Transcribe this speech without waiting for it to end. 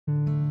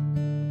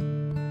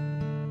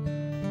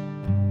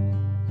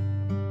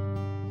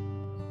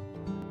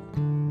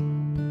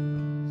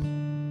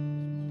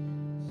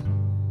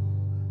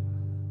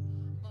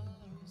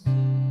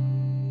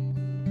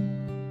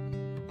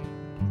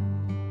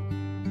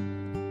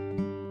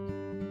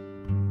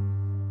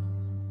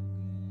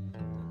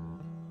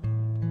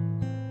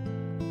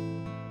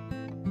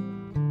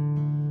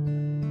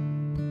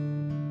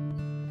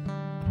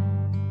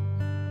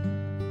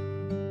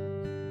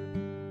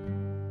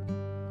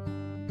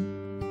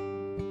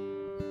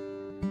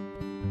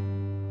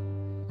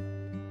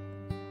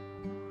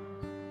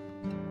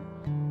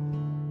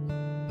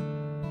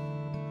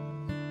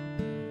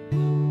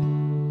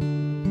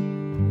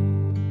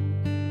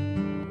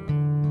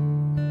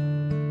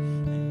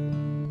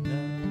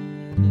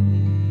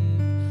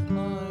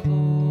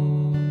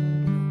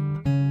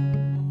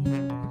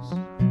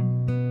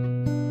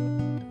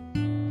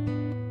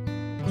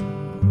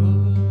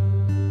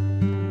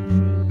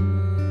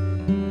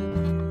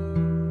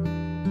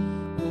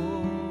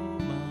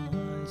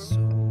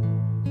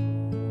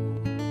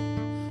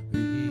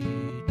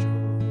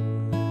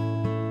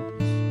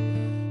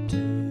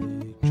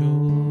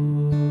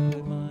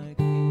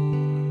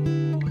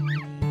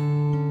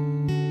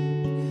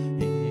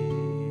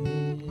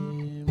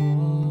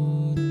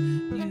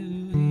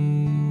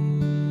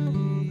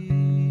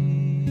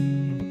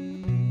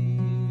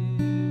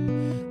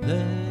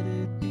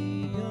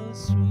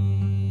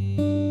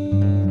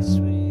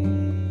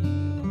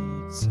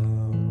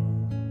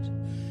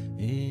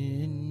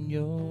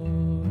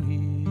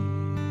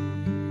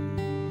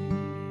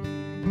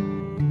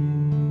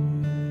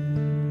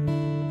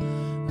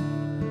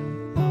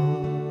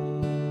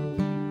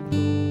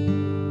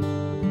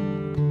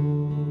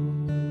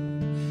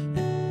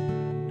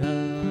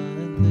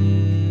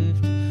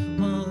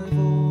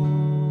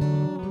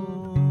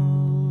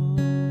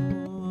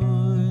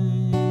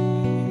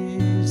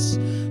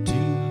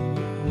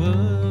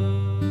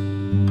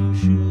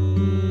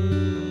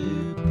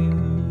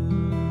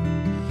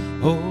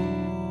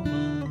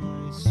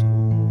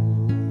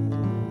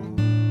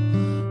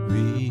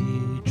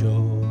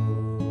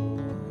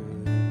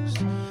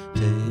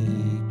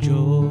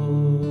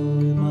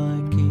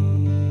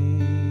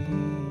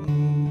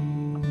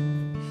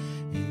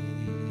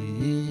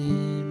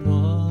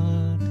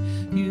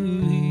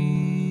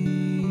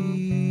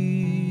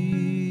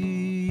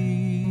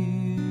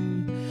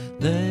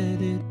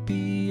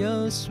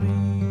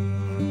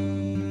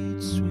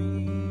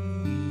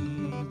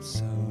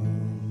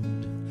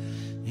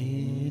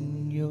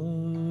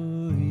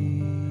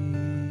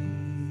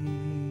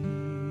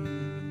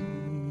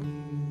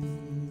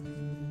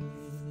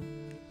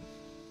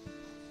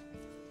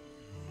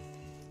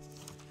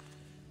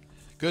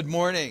Good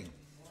morning.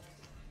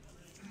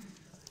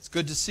 It's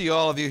good to see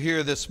all of you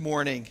here this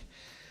morning.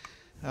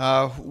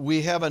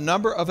 We have a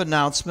number of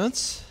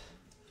announcements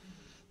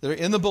that are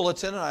in the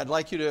bulletin, and I'd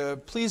like you to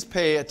please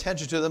pay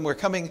attention to them.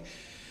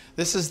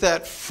 This is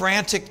that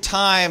frantic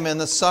time in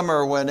the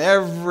summer when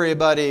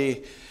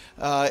everybody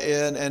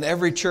in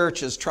every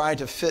church is trying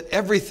to fit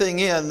everything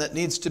in that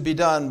needs to be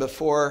done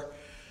before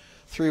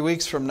 3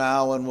 weeks from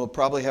now, when we'll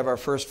probably have our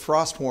first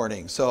frost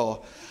warning.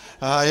 So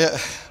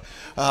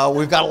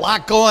we've got a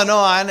lot going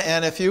on,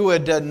 and if you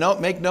would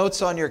make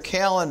notes on your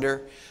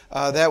calendar,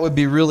 that would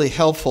be really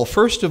helpful.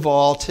 First of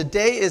all,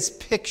 today is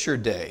Picture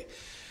Day.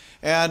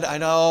 And I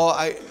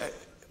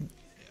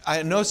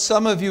know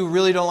some of you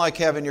really don't like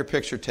having your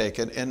picture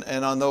taken.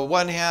 And on the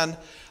one hand,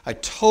 I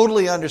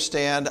totally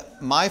understand.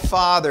 My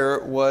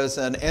father was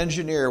an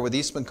engineer with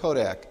Eastman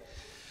Kodak.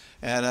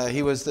 And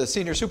he was the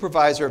senior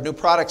supervisor of New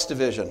Products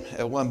Division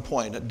at one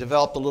point. It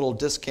developed a little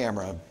disc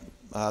camera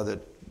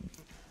that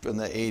in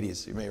the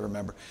 80s, you may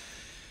remember.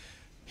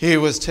 He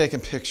was taking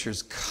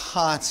pictures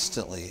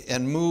constantly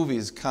and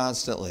movies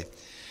constantly.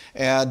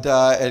 And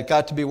it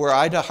got to be where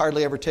I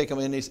hardly ever take them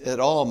at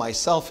all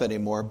myself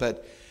anymore.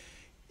 But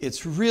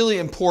it's really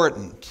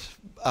important,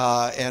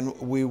 and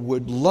we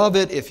would love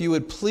it if you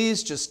would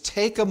please just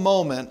take a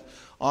moment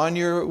on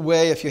your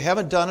way. If you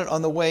haven't done it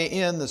on the way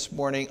in this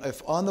morning,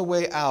 if on the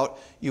way out,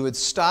 you would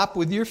stop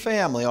with your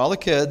family, all the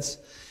kids,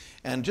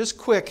 and just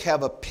quick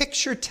have a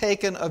picture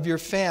taken of your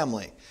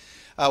family.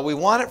 We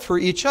want it for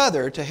each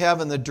other to have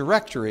in the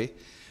directory,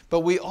 but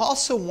we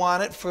also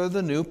want it for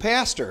the new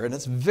pastor. And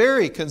it's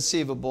very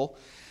conceivable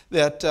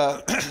that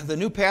the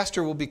new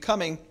pastor will be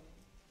coming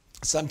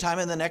sometime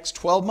in the next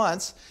 12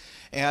 months.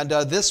 And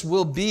this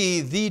will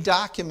be the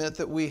document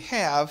that we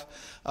have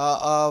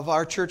of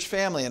our church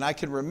family. And I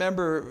can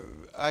remember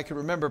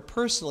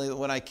personally that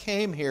when I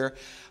came here,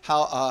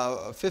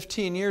 how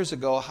 15 years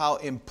ago, how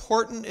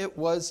important it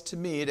was to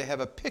me to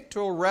have a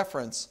pictorial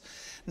reference,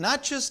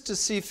 not just to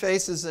see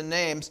faces and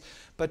names,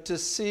 but to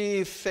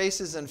see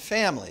faces and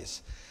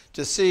families,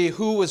 to see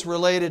who was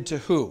related to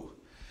who.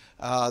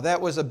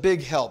 That was a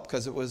big help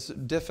because it was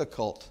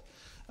difficult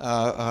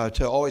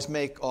to always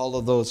make all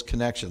of those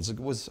connections. It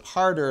was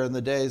harder in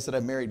the days that I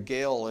married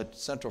Gail at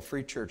Central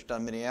Free Church down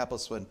in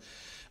Minneapolis, when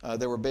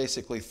there were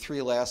basically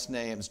 3 last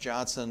names,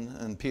 Johnson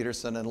and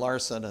Peterson and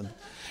Larson,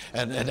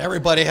 and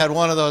everybody had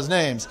one of those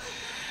names.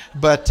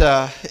 But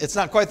it's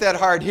not quite that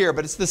hard here,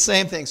 but it's the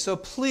same thing. So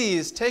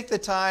please take the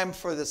time,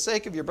 for the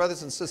sake of your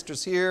brothers and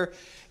sisters here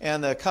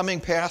and the coming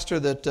pastor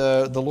that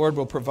the Lord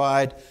will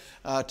provide,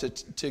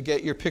 to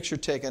get your picture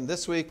taken.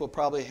 This week we'll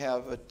probably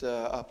have it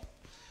up.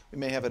 We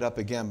may have it up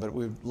again, but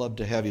we'd love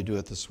to have you do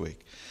it this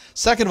week.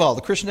 Second of all,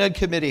 the Christian Ed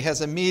Committee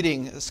has a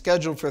meeting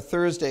scheduled for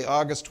Thursday,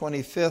 August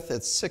 25th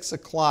at 6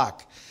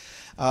 o'clock.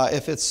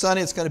 If it's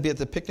sunny, it's going to be at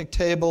the picnic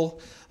table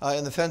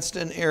in the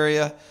fenced-in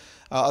area.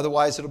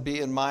 Otherwise, it'll be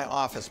in my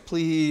office.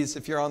 Please,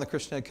 if you're on the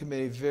Christian Ed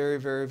Committee, very,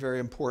 very, very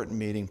important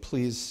meeting.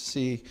 Please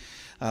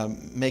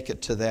make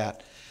it to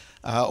that.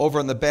 Over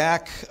in the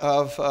back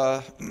of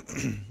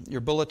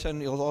your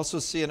bulletin, you'll also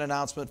see an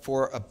announcement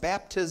for a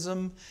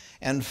baptism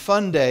and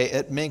fun day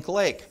at Mink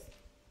Lake.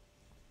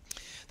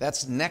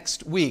 That's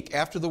next week.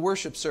 After the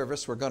worship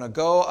service, we're going to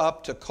go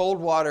up to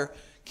Coldwater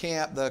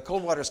Camp, the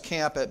Coldwater's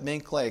camp at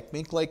Mink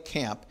Lake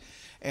Camp.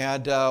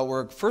 And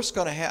we're first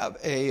going to have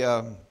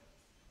a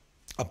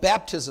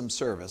baptism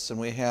service, and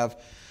we have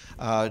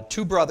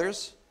 2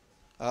 brothers,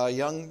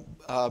 young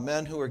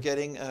men who are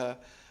getting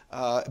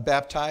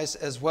baptized,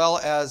 as well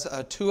as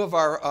 2 of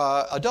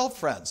our adult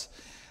friends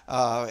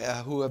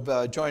who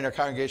have joined our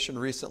congregation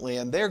recently,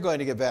 and they're going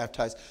to get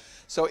baptized.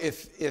 So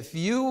if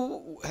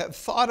you have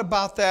thought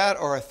about that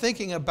or are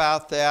thinking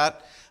about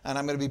that, and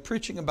I'm going to be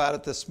preaching about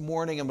it this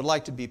morning and would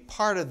like to be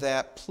part of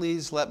that,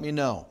 please let me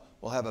know.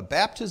 We'll have a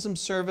baptism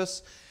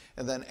service,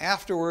 and then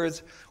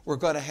afterwards, we're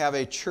going to have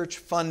a church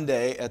fun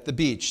day at the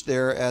beach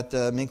there at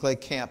the Mink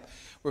Lake Camp.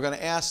 We're going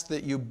to ask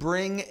that you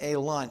bring a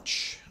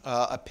lunch,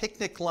 a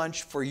picnic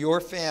lunch for your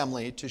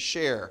family to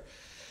share,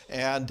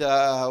 and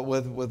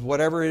with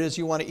whatever it is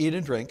you want to eat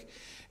and drink.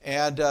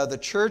 And the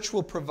church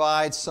will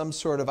provide some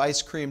sort of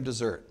ice cream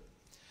dessert.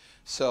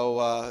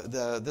 So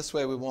this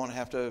way we won't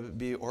have to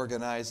be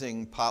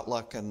organizing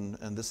potluck and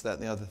this, that,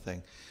 and the other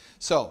thing.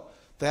 So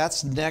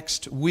that's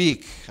next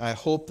week. I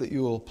hope that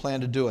you will plan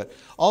to do it.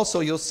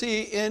 Also, you'll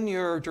see in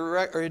your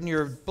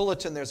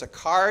bulletin there's a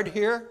card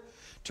here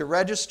to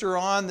register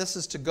on. This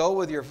is to go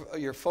with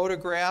your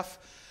photograph.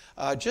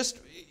 Just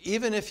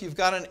even if you've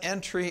got an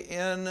entry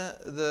in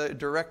the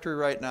directory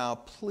right now,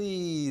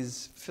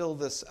 please fill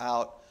this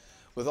out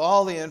with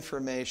all the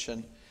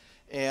information,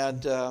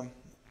 and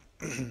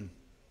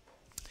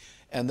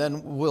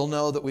then we'll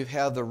know that we've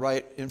had the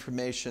right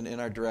information in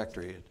our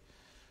directory.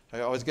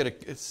 I always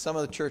get some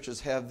of the churches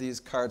have these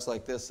cards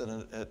like this,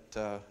 and it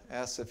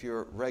asks if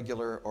you're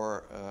regular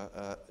or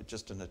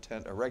just a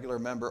regular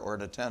member or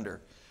an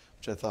attender,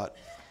 which I thought,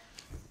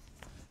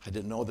 I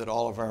didn't know that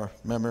all of our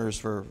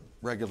members were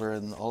regular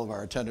and all of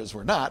our attenders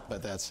were not,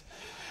 but that's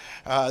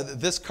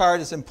This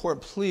card is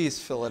important. Please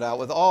fill it out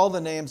with all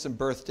the names and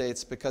birth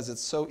dates because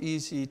it's so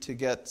easy to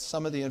get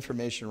some of the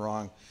information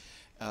wrong,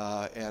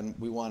 and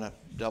we want to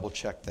double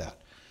check that.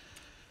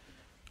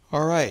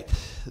 All right,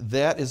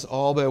 that is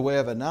all by way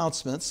of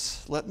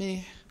announcements. Let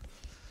me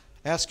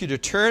ask you to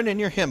turn in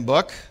your hymn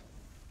book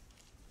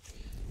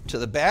to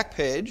the back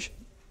page.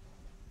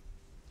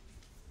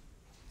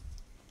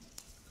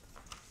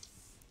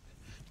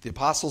 The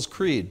Apostles'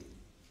 Creed.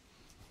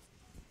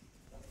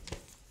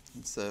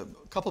 It's a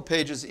couple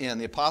pages in,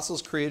 the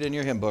Apostles' Creed in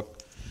your hymn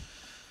book.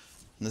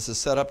 And this is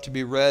set up to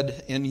be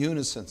read in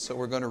unison, so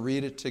we're going to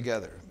read it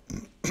together.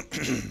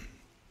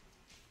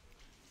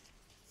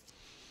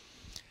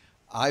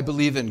 I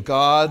believe in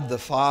God, the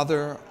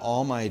Father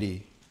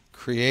Almighty,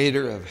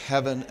 creator of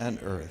heaven and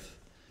earth.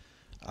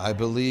 I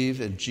believe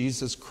in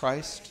Jesus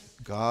Christ,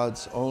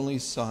 God's only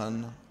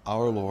Son,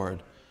 our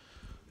Lord,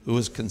 who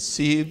was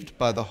conceived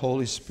by the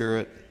Holy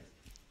Spirit,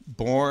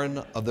 born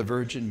of the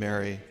Virgin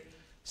Mary,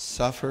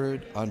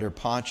 suffered under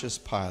Pontius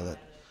Pilate,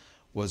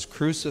 was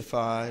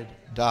crucified,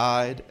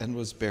 died, and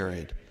was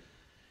buried.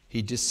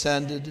 He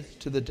descended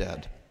to the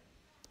dead.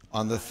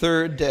 On the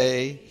third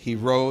day, he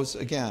rose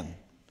again.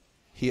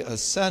 He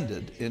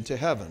ascended into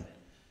heaven.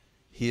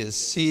 He is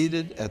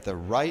seated at the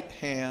right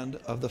hand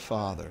of the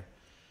Father,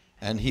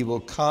 and he will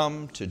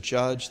come to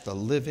judge the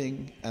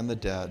living and the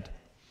dead.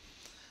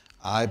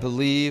 I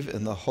believe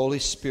in the Holy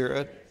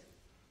Spirit,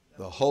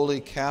 the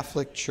Holy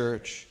Catholic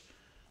Church,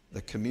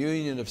 the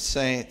communion of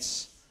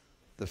saints,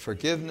 the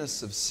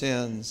forgiveness of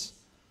sins,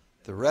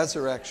 the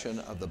resurrection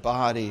of the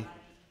body,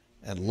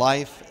 and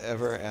life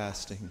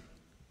everlasting.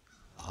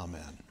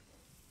 Amen.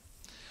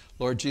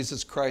 Lord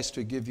Jesus Christ,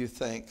 we give you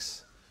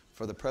thanks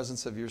for the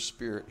presence of your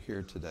Spirit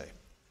here today.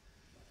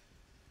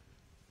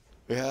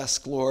 We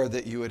ask, Lord,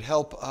 that you would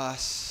help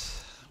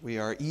us. We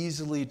are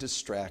easily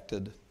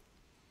distracted.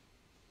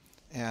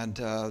 And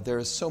there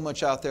is so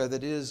much out there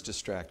that is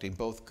distracting,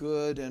 both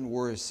good and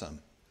worrisome.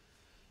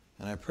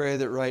 And I pray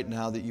that right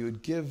now that you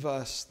would give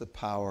us the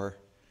power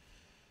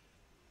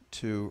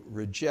to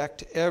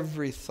reject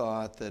every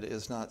thought that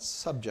is not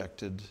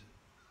subjected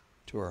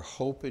to our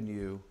hope in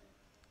you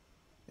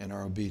and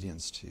our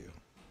obedience to you.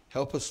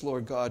 Help us,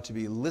 Lord God, to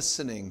be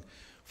listening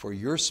for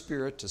your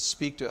Spirit to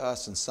speak to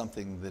us in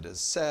something that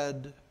is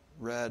said,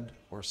 read,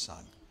 or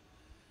sung.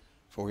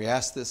 For we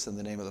ask this in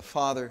the name of the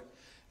Father,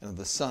 and of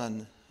the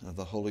Son, and of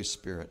the Holy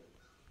Spirit.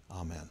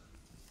 Amen.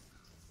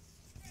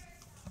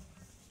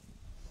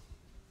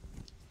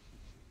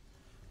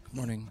 Good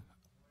morning.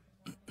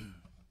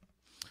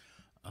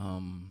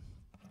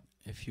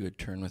 If you would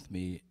turn with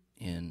me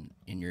in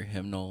your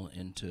hymnal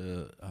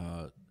into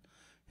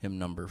hymn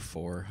number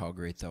 4, How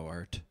Great Thou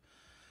Art.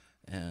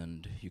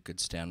 And you could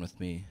stand with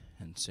me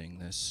and sing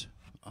this.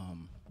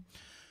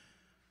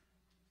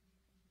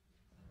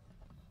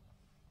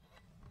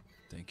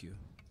 Thank you.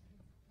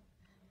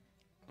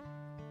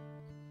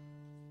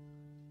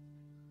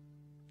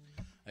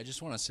 I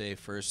just want to say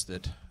first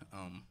that,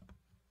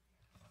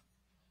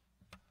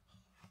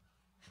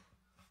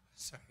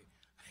 sorry,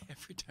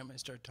 every time I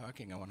start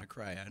talking I want to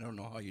cry. I don't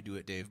know how you do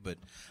it, Dave, but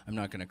I'm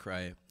not going to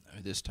cry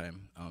this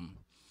time.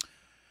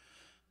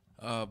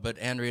 But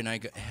Andrea and I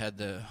had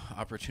the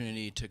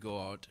opportunity to go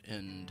out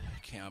and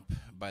camp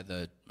by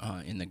the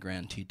in the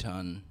Grand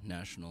Teton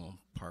National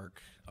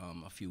Park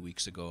a few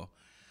weeks ago,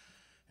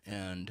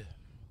 and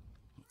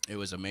it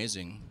was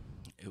amazing.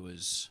 It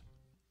was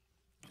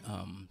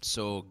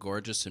so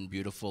gorgeous and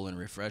beautiful and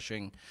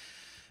refreshing.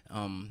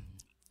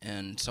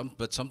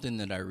 But something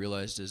that I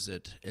realized is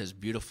that as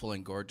beautiful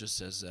and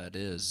gorgeous as that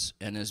is,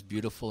 and as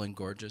beautiful and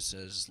gorgeous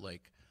as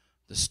like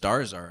the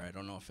stars are, I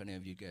don't know if any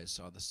of you guys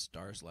saw the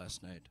stars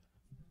last night.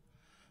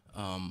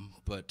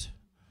 But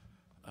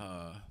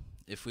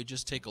if we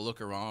just take a look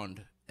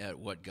around at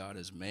what God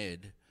has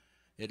made,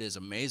 it is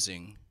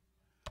amazing,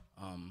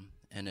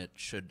 and it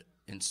should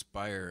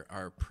inspire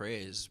our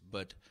praise.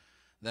 But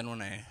then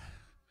when I'm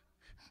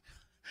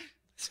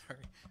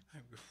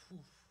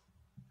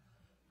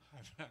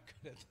not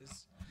good at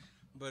this.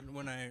 But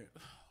when I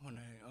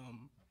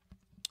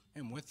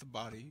am with the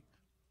body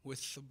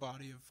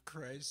of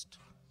Christ,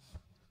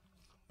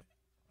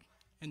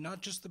 and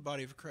not just the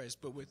body of Christ,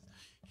 but with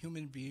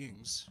human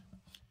beings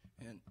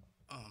and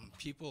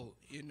people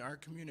in our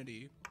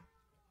community,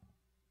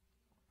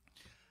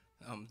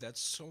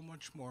 that's so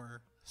much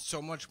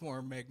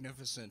more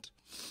magnificent.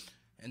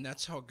 And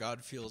that's how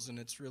God feels. And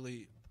it's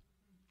really,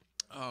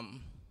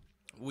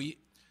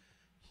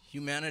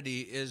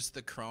 humanity is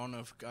the crown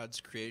of God's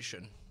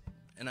creation.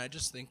 And I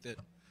just think that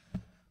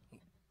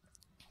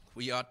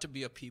we ought to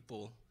be a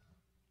people,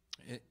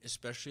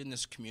 especially in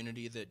this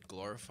community that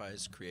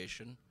glorifies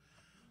creation.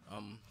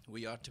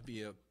 We ought to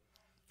be a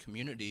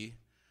community,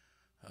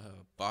 a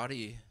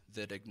body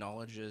that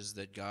acknowledges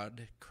that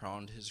God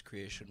crowned his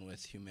creation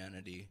with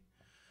humanity,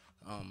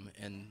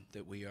 and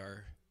that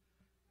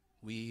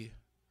we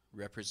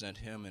represent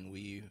him, and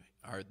we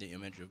are the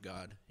image of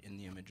God, in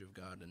the image of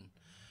God. And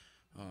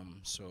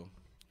so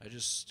I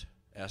just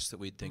ask that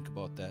we think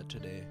about that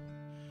today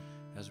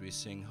as we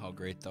sing How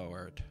Great Thou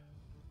Art.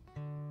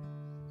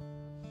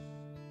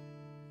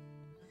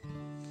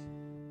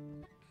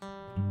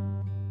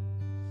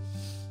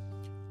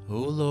 O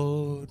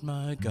Lord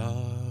my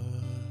God,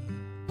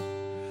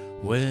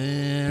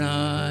 when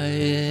I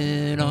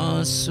in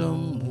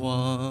awesome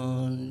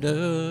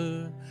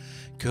wonder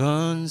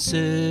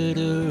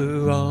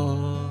consider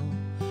all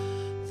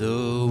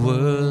the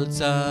worlds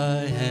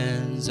thy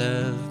hands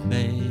have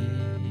made,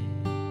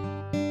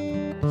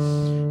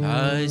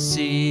 I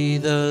see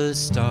the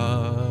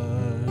stars,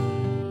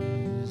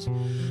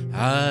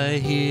 I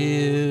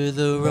hear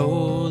the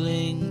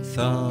rolling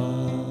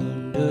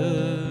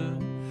thunder,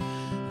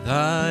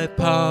 thy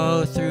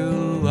power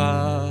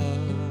throughout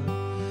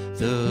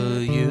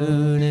the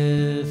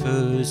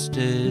universe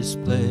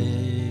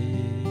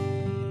displayed.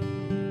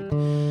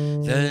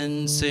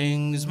 Then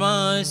sings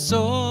my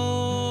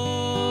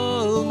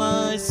soul,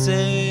 my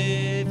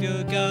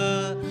Savior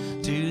God,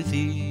 to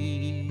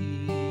thee.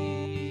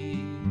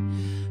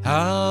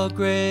 How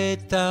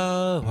great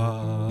thou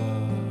art,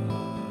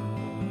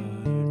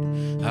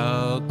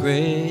 how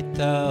great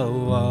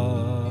thou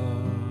art.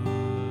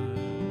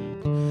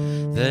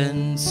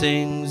 Then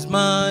sings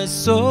my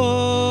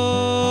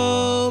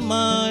soul,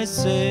 my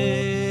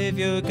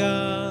Savior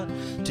God,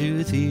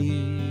 to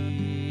thee.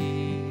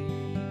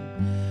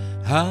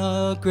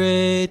 How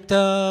great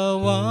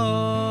thou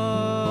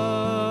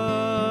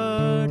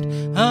art,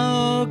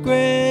 how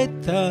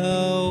great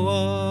thou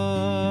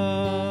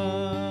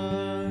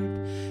art.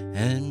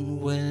 And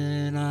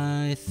when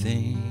I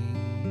think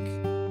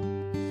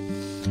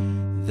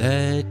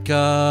that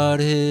God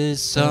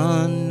his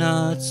Son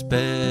not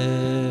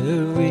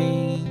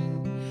sparing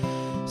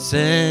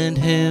sent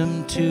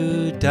him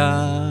to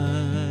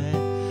die,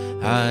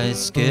 I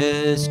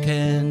scarce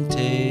can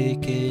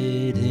take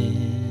it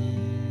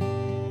in,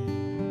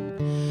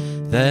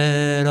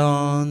 that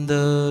on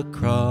the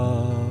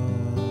cross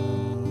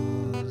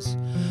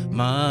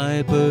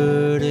my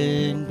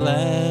burden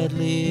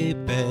gladly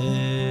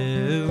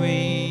bearing,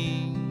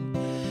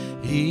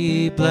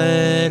 he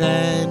bled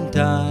and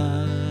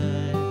died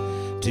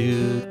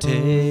to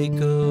take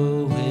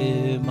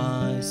away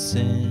my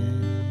sin.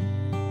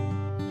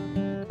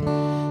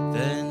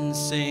 Then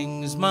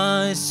sings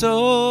my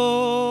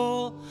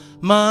soul,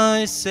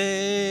 my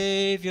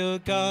Savior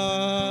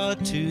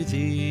God, to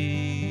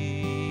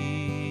thee.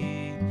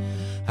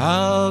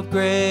 How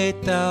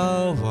great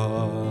thou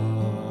art,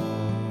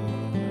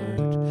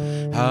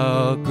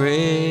 how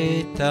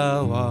great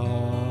thou art.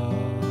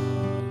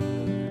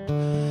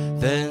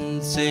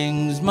 Then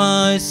sings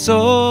my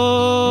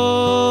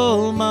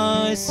soul,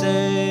 my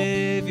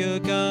Savior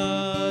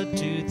God,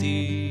 to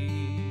thee.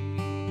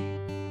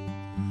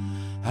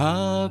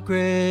 How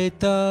great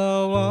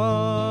thou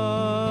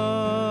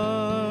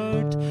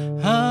art,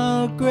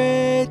 how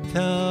great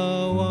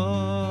thou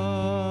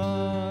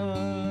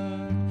art.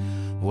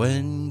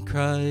 When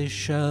Christ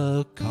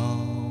shall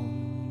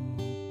come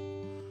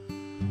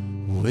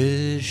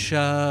with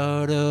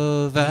shout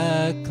of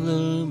acclamation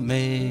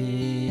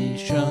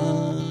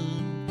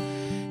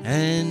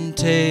and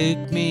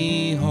take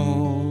me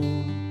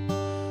home,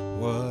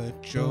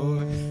 what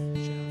joy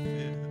shall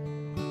fill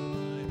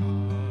my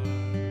heart.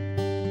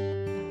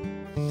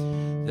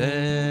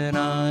 Then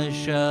I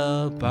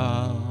shall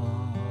bow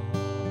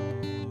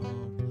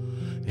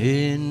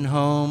in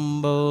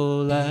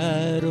humble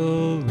adoration,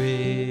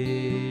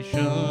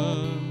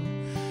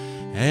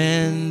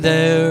 and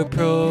there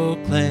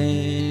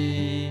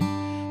proclaim,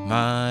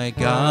 my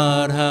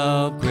God,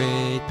 how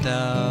great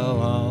thou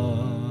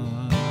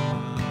art.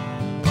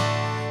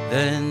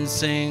 Then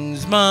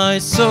sings my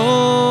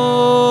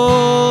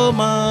soul,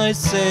 my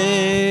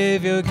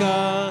Savior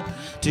God,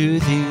 to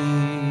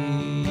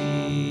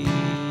thee.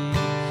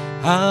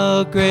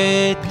 How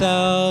great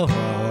thou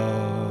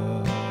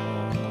art,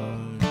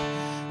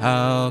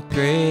 how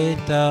great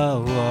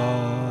thou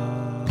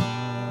art.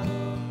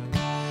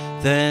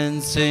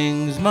 Then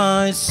sings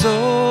my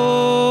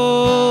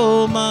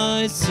soul,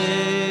 my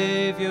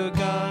Savior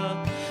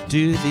God,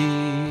 to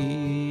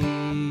thee.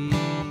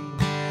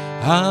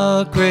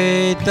 How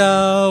great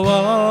thou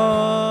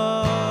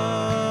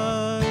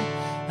art,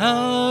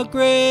 how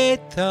great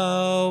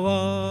thou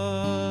art.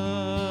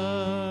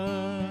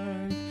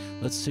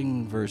 Let's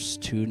sing verse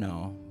 2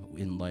 now,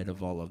 in light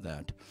of all of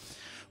that.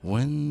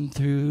 When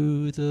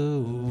through the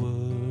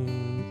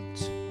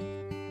woods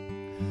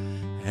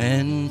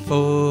and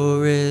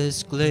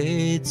forest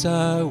glades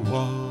I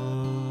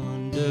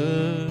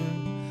wander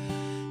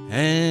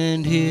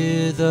and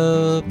hear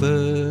the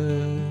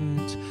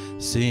birds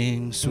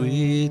sing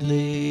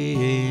sweetly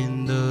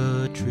in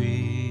the trees,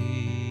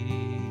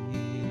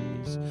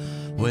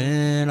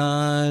 when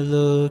I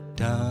look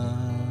down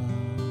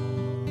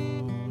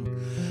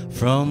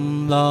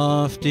from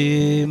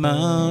lofty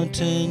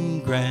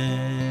mountain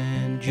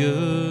grandeur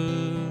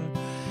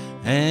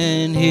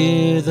and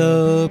hear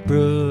the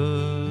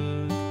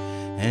brook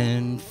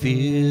and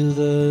feel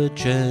the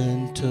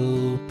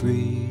gentle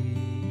breeze,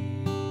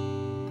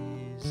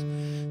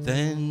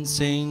 then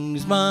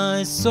sings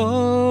my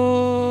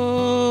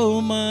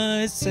soul,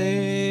 my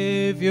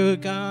Savior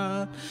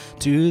God,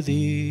 to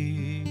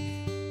thee.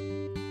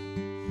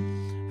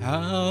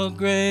 How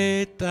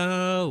great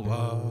thou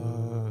art,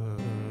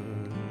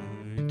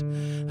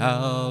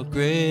 how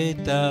great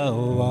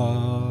thou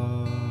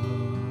art.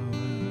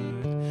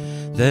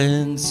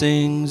 Then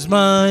sings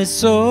my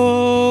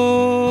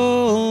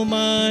soul,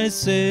 my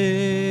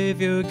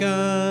Savior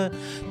God,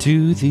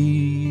 to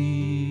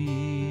thee.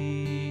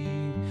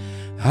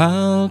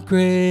 How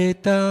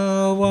great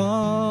thou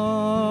art,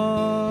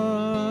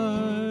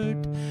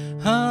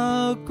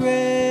 how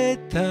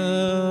great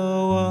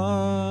thou art.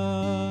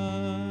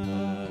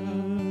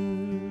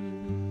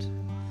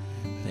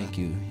 Thank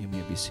you. You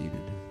may be seated.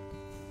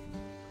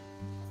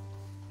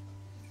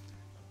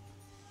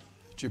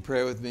 Would you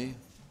pray with me?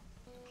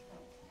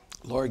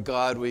 Lord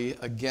God, we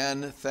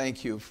again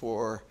thank you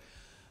for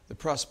the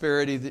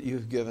prosperity that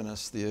you've given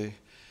us, the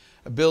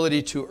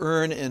ability to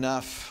earn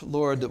enough,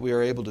 Lord, that we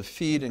are able to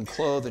feed and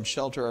clothe and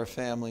shelter our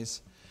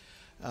families,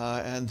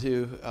 and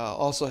to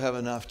also have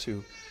enough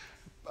to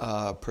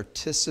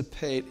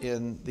participate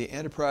in the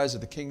enterprise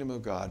of the kingdom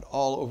of God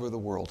all over the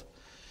world.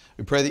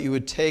 We pray that you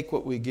would take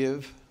what we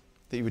give,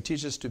 that you would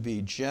teach us to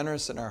be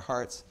generous in our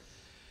hearts,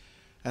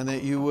 and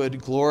that you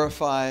would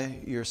glorify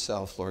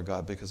yourself, Lord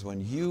God, because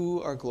when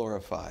you are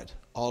glorified,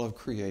 all of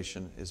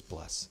creation is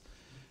blessed.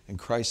 In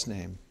Christ's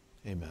name,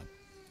 amen.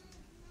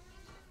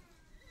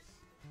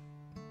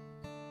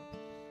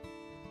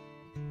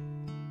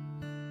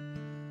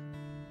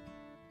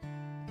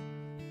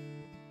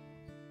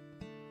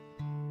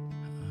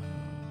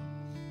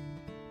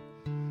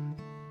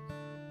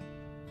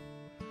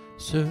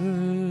 Search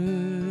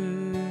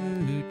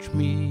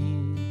me,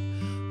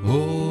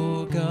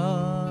 O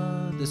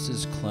God, this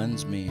is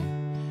cleanse me,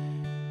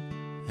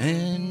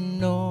 and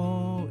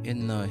know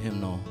in the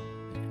hymnal,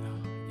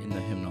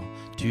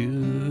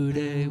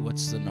 today,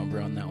 what's the number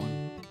on that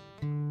one?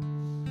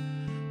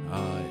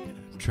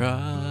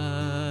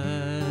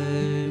 Try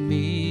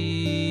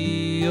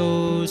me,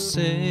 O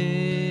Savior,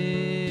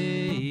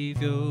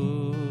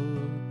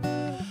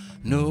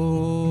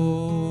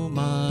 know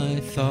my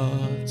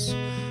thoughts,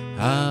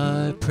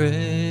 I pray.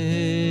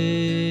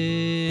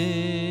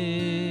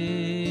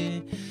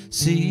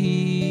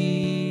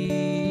 See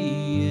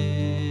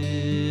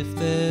if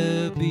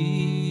there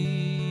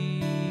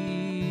be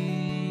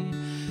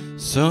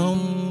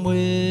some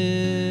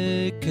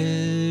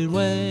wicked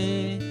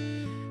way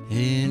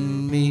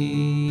in me.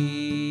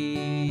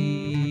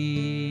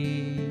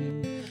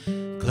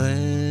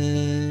 Cleanse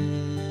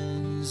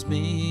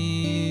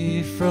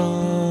me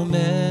from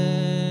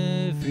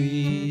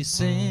every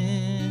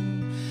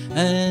sin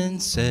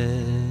and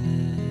set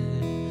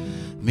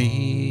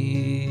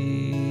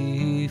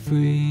me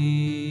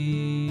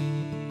free.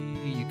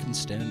 You can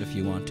stand if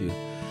you want to.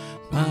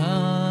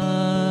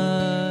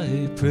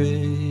 I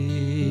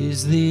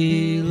praise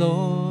thee,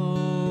 Lord,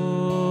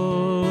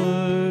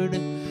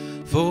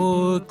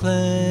 for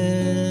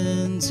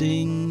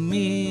cleansing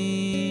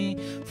me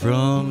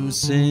from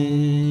sin.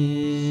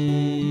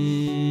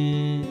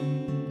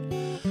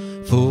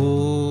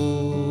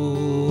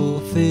 Fulfill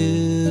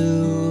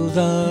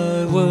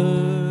thy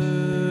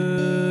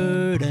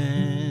word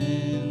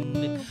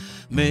and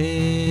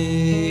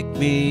make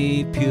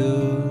me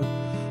pure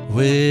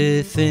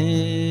within.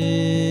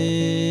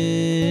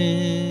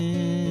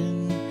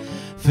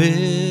 Fill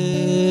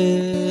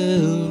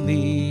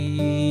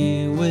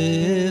me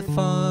with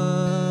fire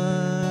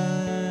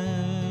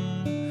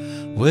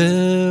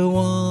where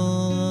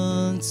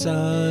once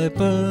I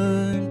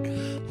burned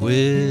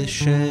with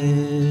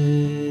shame.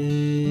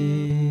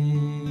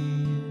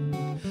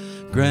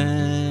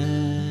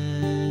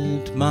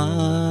 Grant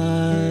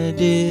my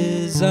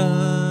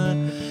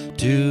desire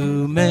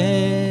to magnify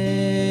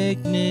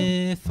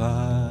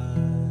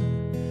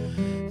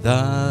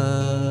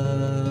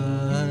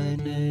thy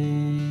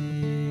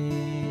name.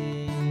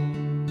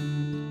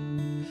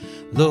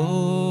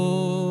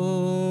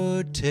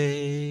 Lord,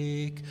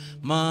 take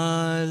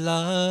my life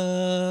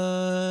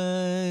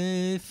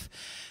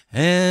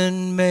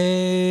and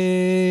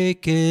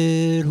make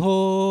it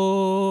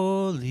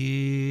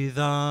wholly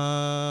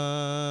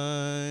thine.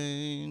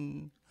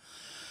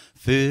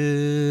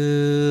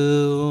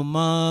 Fill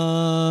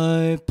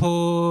my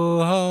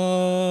poor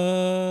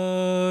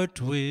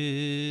heart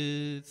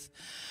with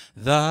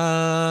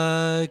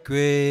thy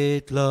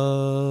great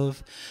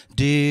love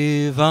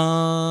divine.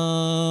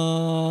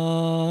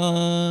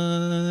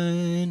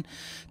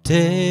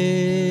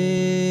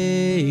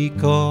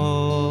 Take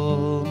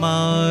all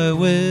my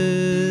will,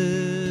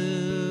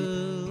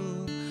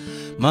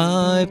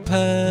 my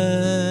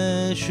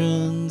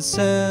passion,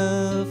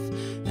 self,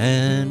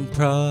 and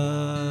pride.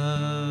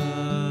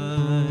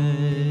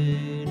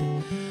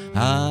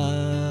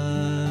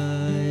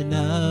 I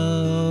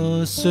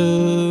now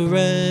surrender,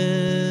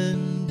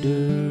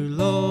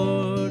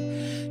 Lord,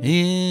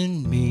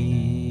 in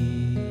me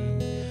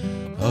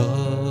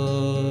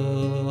abide.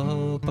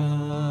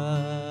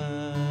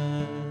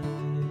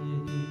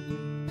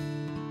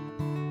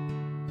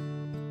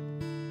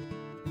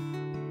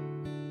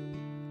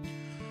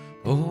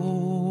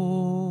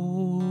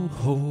 O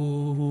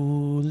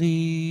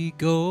Holy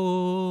Ghost,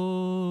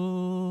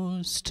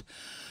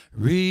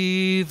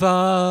 revival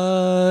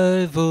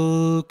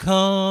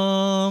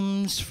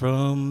comes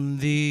from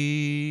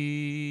thee.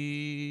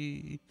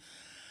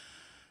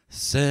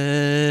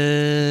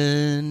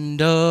 Send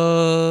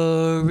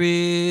a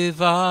revival,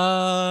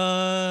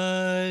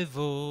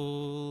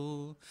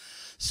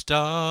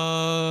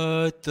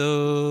 start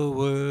the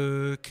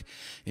work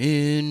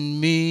in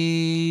me.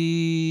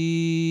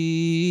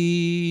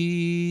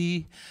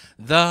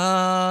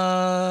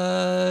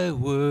 Thy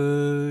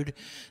word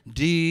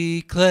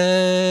declares,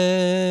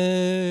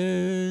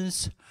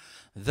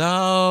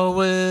 thou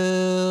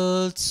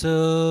wilt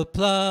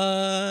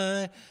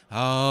supply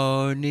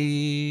our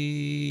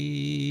need.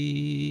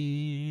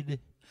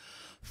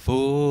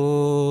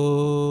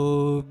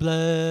 For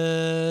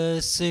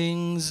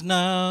blessings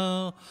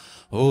now,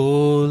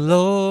 O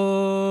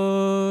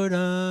Lord,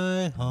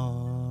 I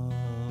humbly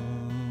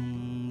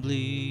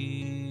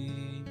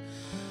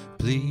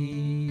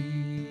plead.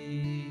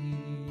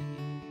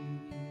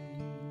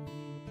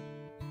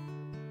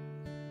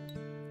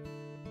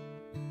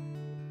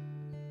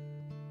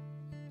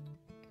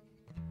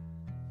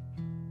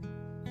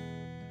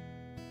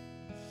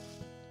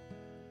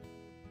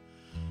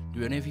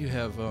 Do any of you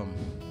have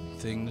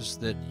things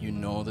that you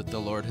know that the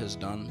Lord has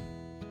done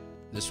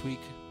this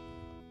week?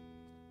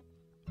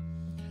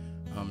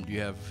 Do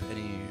you have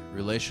any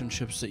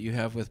relationships that you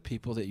have with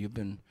people that you've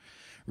been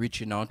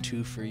reaching out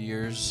to for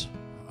years,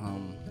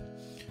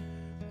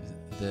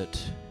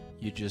 that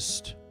you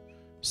just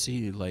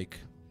see like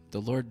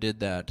the Lord did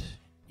that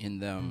in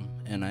them,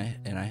 and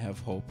I have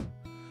hope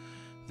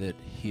that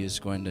He is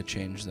going to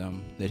change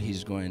them, that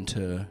He's going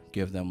to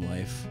give them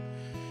life.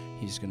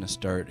 He's going to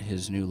start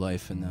His new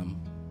life in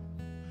them.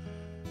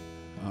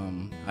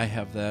 I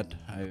have that.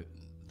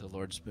 The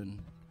Lord's been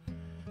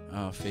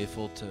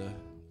faithful to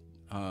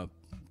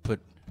put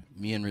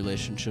me in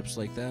relationships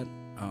like that,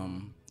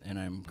 and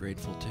I'm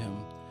grateful to Him.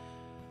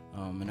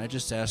 And I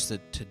just ask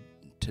that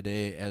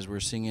today, as we're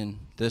singing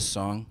this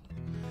song,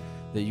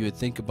 that you would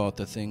think about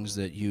the things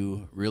that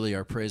you really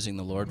are praising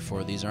the Lord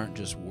for. These aren't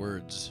just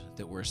words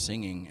that we're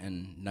singing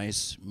and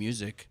nice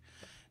music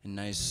and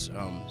nice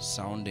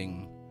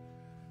sounding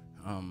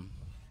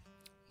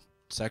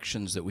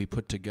sections that we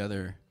put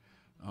together.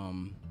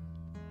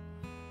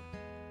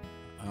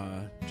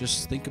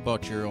 Just think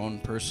about your own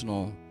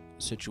personal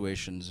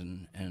situations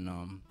and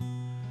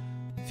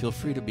feel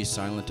free to be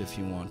silent if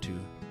you want to.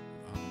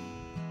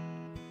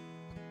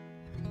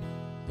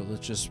 But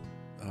let's just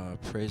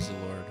praise the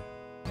Lord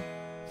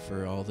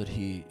for all that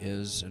He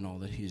is and all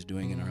that He's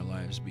doing in our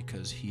lives,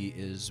 because He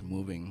is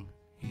moving.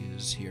 He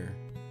is here.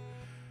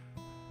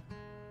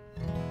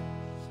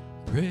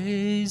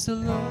 Praise the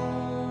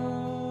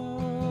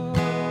Lord,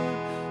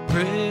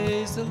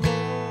 praise the Lord,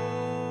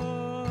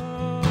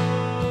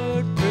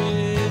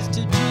 praise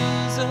to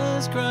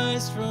Jesus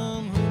Christ,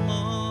 from whom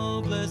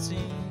all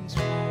blessings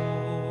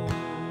flow.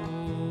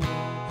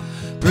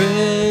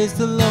 Praise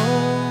the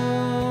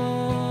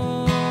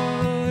Lord,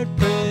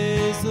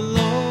 praise the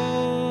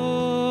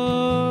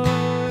Lord,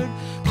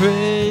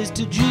 praise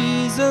to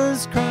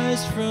Jesus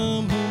Christ,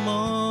 from whom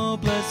all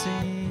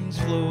blessings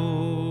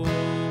flow.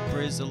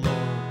 Praise the Lord.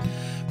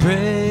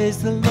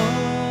 Praise the Lord,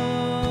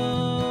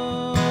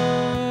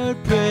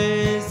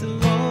 praise the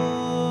Lord,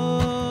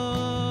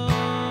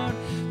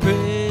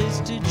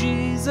 praise to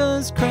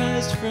Jesus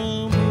Christ,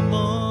 from whom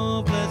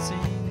all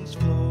blessings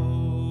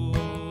flow.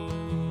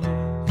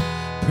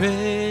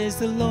 Praise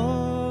the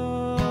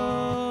Lord,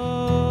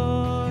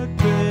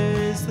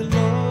 praise the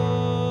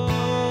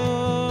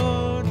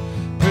Lord,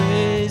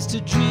 praise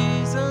to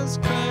Jesus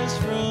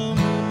Christ, from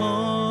whom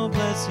all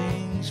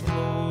blessings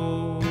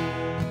flow.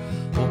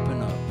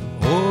 Open up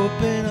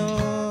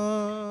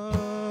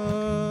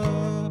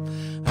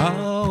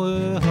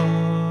our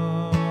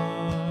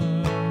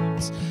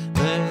hearts,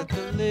 let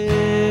the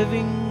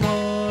living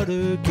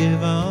water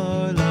give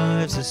our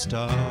lives a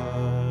start.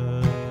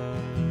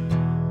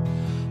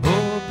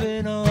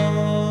 Open up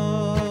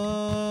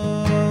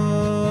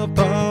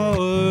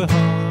our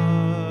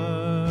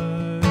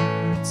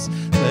hearts,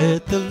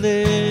 let the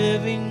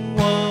living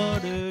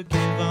water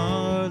give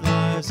our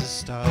lives a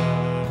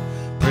start.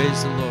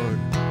 Praise the Lord.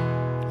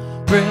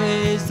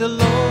 Praise the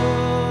Lord,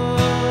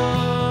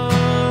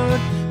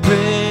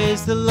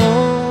 praise the Lord,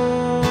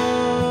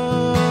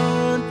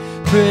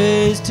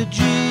 praise to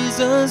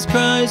Jesus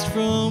Christ,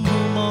 from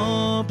whom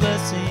all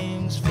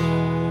blessings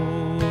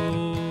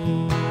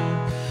flow.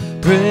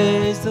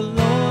 Praise the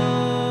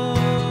Lord,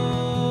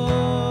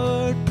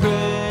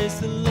 praise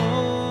the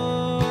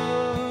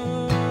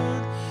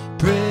Lord,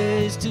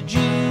 praise to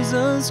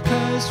Jesus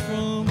Christ,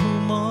 from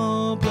whom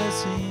all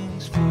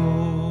blessings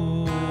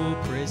flow.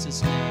 Praise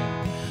His name.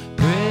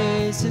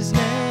 Praise His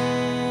name,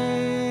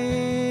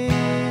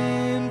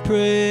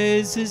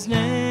 praise His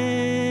name,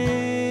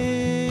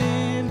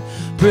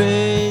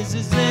 praise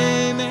His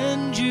name,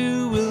 and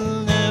you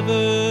will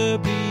never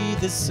be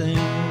the same.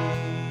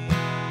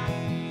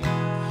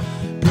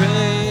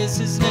 Praise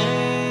His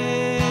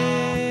name,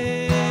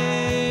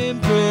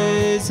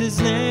 praise His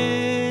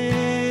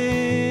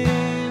name,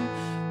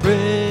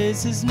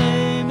 praise His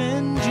name,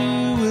 and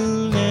you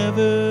will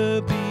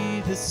never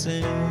be the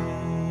same.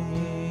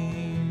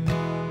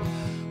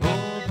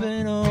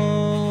 Open up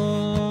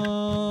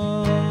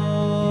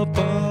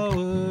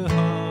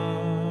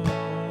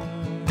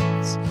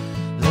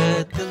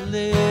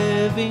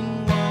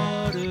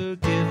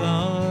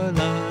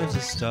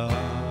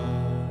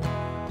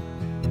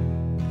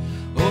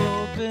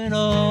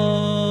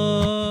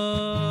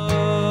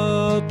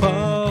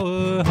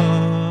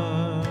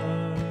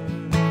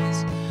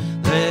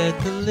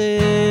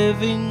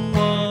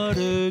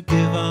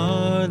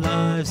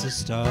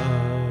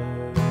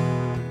start.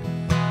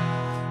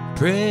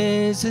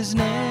 Praise His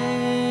name,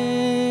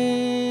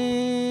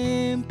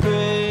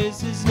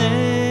 praise His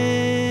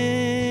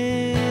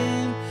name,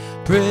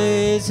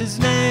 praise His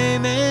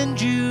name,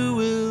 and you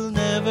will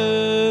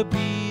never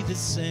be the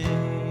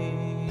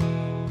same.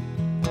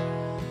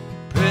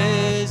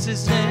 Praise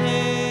His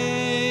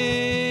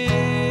name,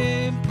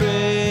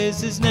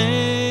 praise His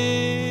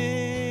name,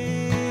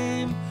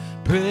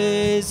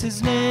 praise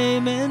His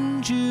name,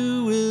 and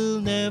you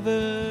will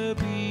never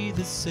be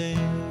the same.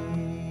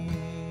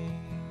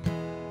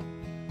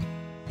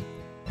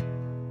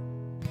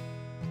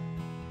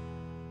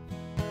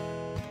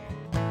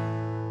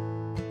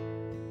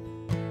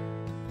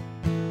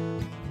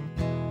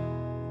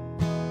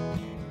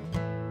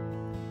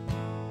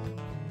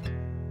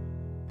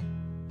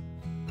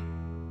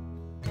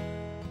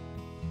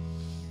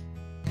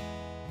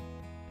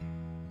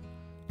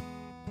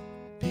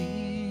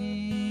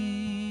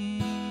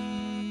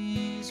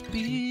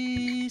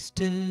 Be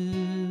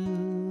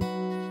still,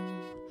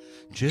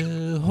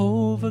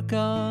 Jehovah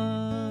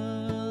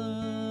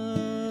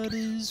God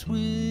is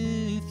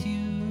with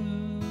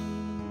you.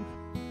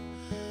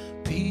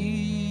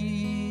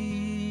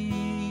 Peace,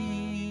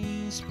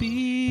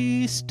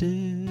 be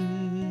still,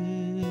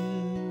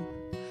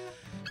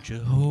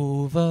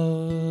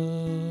 Jehovah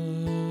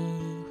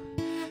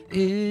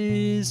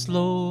is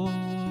Lord.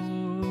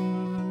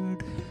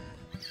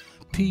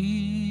 Peace,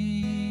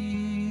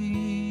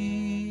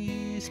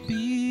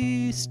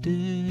 be still,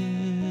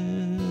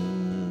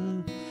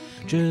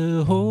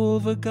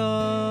 Jehovah God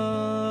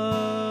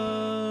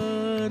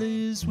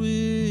is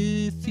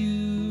with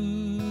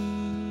you.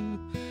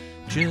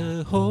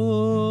 Jehovah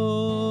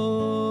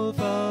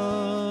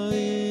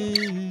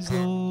is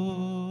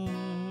Lord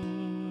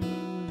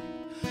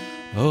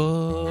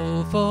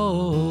of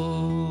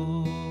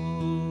all.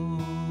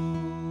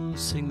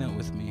 Sing that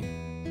with me.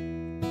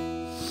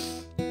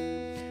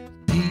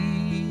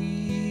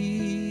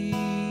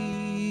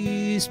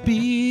 Peace,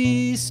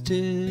 be still,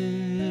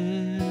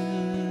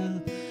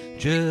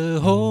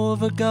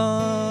 Jehovah God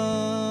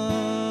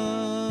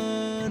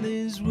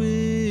is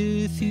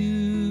with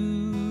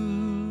you.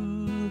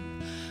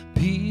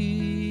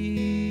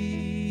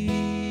 Peace,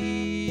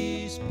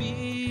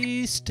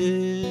 be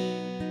still,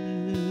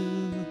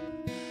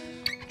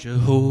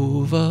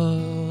 Jehovah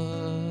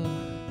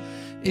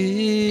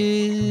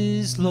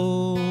is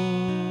Lord.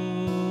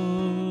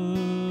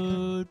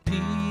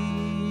 Peace,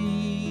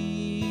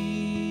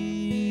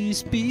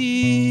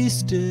 be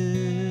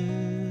still,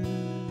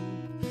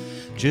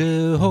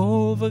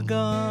 Jehovah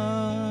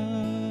God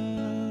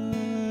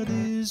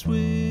is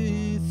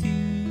with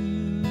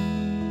you.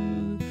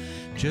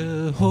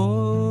 Jehovah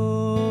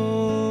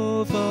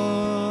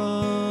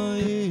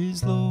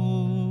is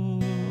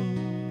Lord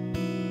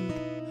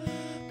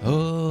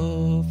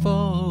of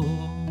all.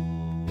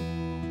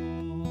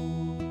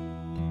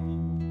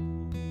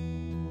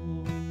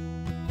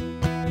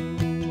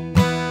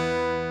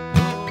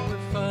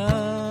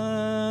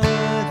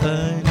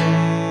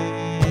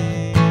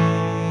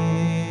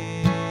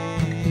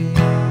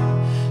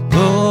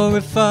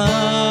 Glorify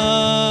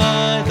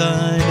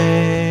thy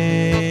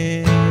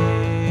name.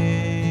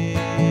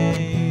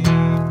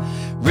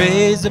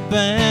 Raise a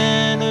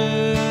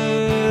banner,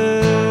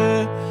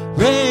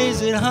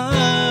 raise it high,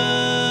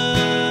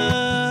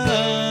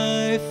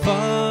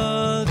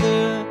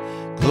 Father,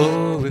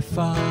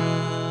 glorify,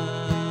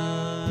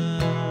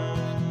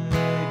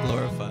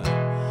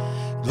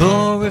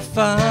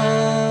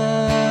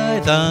 glorify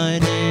thy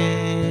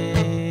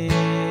name.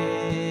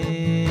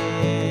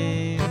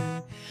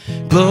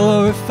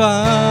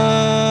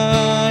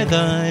 Glorify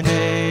thy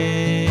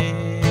name.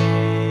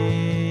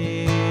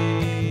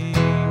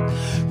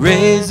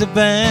 Raise a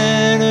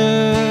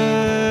banner,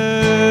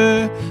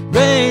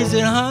 raise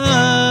it high,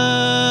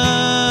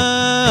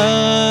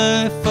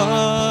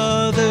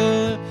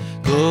 Father,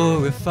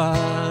 glorify.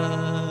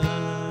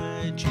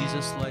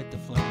 Jesus, light the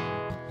flame.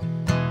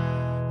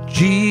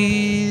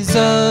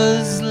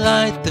 Jesus,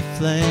 light the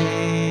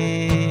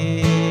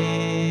flame.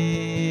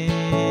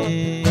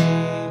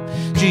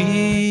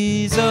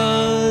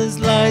 Jesus,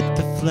 light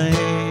the flame.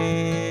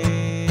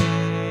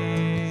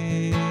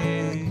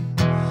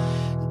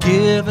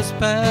 Give us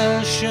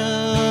passion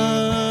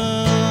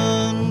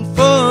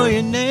for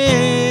your name.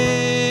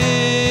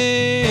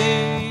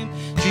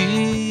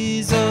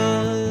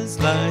 Jesus,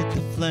 light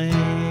the flame.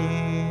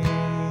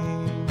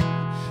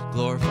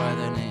 Glorify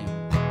thy name.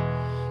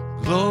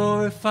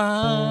 Glorify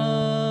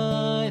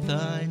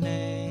thy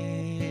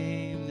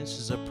name. This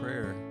is a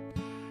prayer.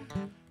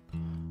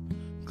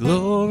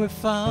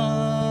 Glorify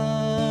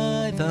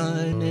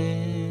thy name.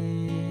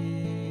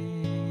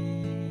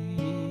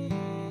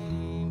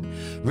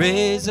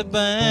 Raise a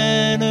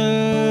banner,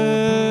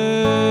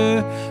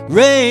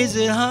 raise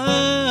it high,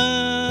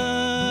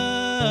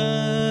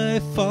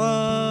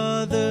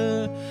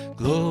 Father,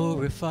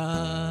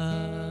 glorify.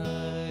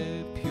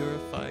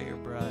 Purify your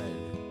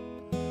bride.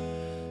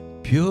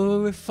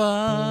 Purify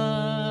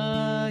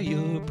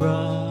your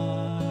bride.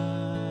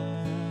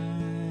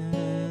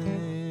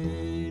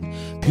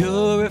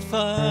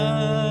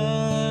 Purify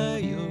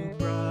your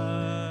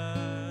bride.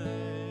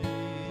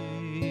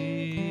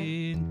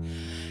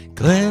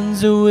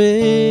 Cleanse her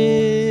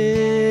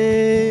with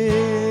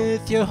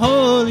your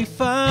holy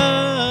fire,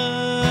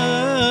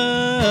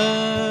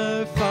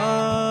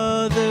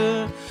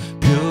 Father.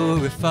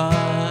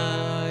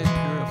 Purify,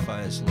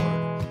 purify us,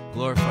 Lord.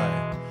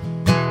 Glorify.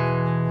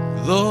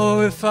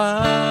 Glorify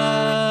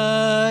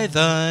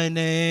thy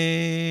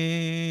name.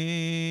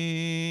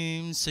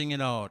 Sing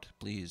it out,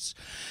 please.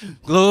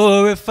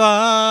 Glorify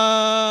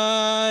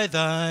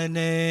thy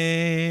name.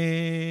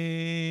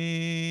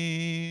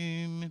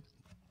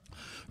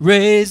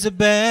 Raise a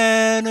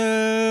banner,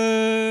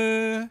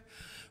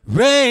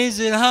 raise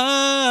it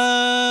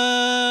high,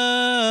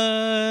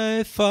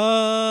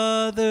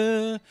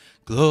 Father,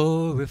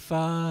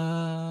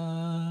 glorify.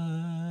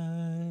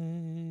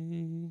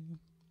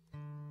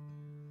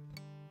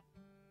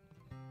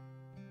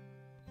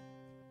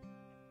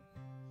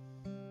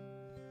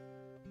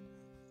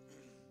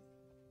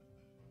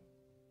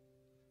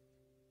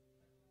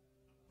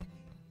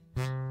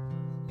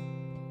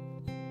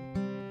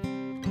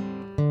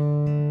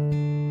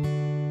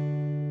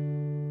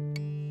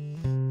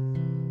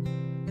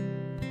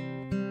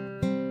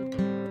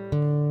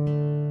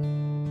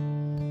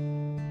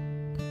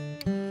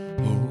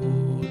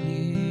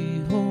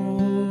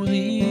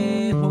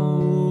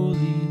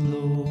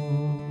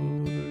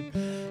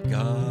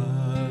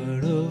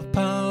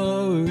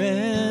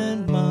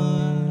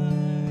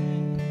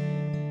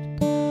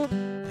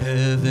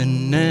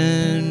 Heaven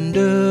and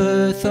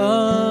earth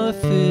are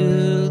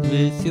filled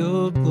with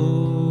your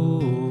glory.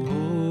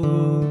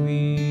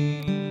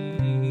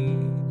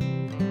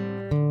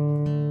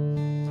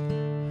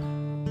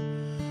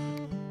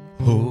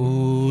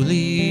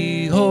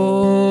 Holy,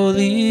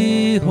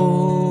 holy,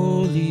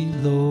 holy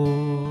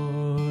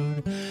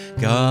Lord,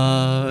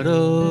 God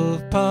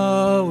of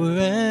power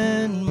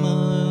and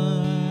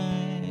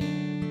might.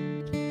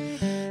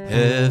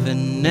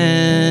 Heaven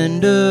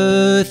and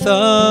earth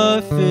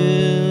are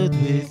filled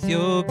with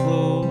your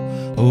glory.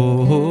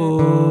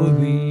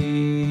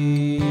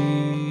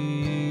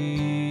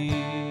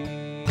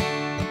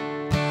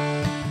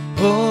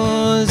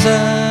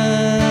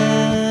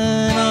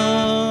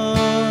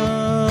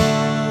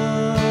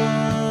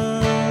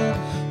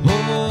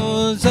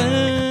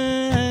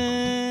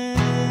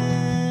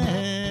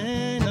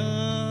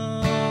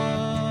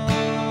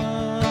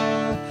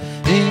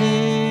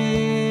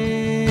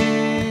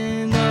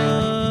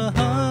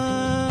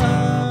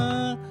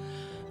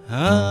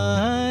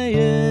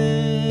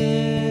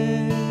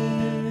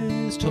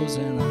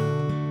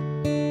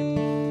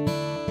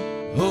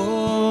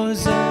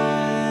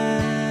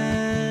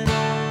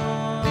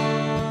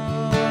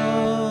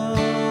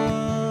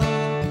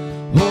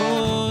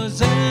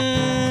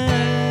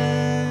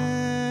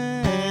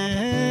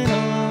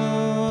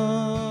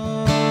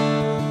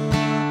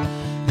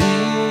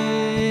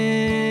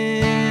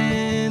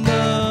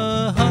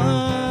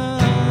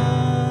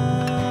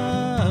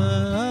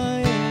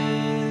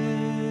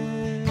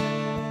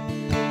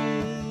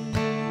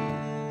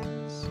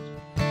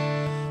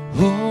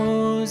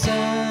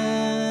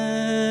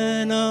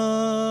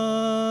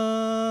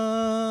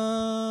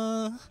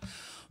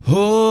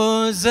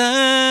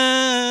 Hosanna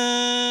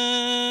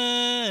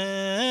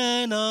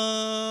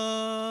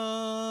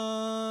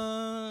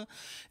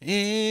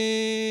in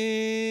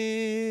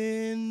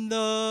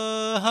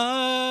the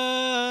highest.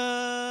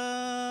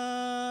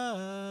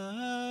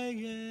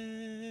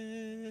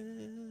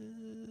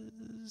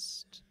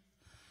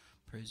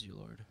 Praise you,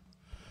 Lord.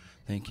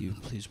 Thank you.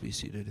 Please be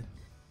seated.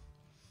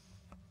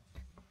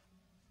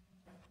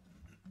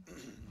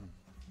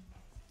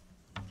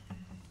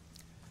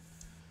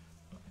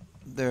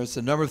 There's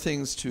a number of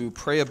things to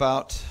pray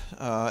about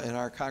in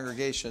our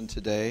congregation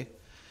today.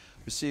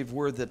 Received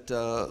word that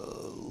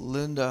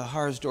Linda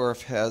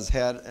Harsdorf has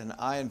had an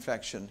eye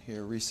infection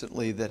here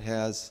recently that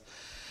has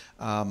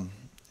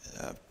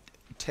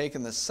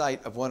taken the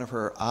sight of one of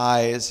her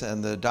eyes,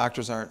 and the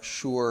doctors aren't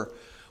sure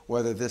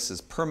whether this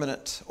is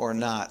permanent or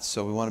not,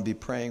 so we want to be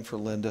praying for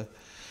Linda.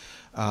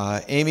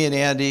 Amy and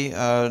Andy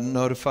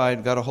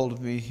got a hold of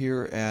me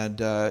here,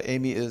 and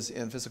Amy is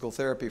in physical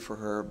therapy for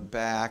her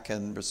back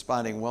and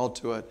responding well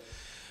to it.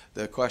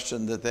 The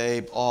question that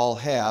they all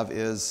have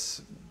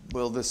is,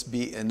 will this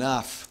be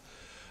enough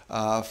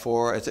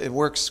for it? It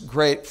works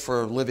great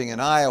for living in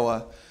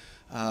Iowa,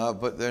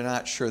 but they're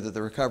not sure that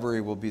the recovery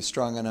will be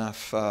strong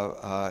enough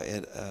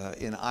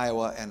in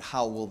Iowa, and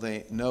how will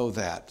they know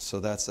that? So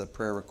that's a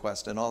prayer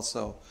request. And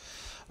also,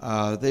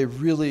 they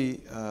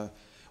really...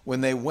 when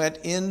they went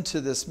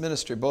into this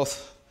ministry,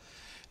 both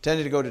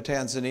intending to go to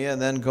Tanzania and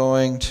then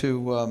going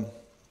to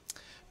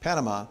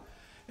Panama,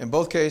 in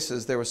both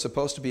cases there was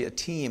supposed to be a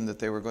team that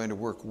they were going to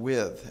work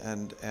with,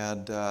 and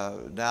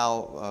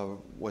now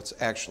what's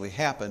actually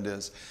happened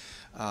is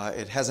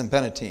it hasn't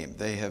been a team.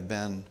 They have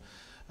been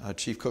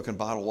chief cook and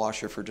bottle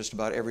washer for just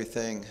about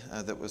everything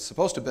that was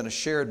supposed to have been a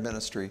shared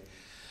ministry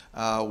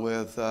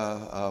with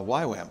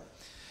YWAM.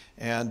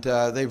 And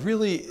they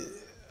really...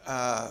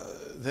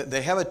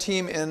 they have a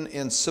team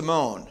in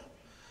Simone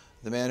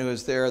the man who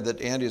is there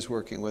that Andy is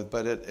working with,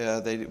 but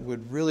they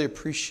would really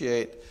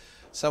appreciate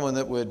someone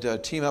that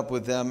would team up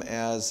with them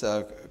as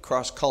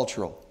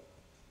cross-cultural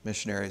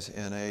missionaries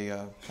in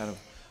a kind of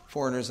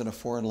foreigners in a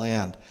foreign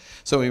land.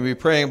 So we'll be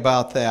praying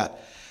about that.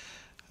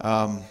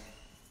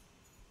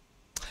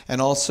 And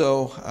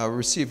also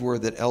received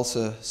word that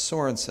Elsa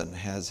Sorensen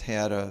has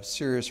had a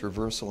serious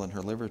reversal in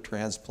her liver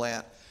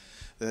transplant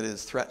that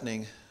is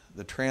threatening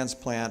the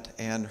transplant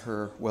and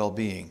her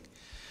well-being.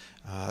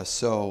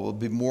 So we'll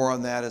be more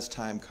on that as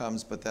time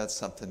comes, but that's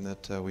something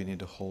that we need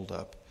to hold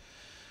up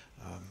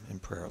in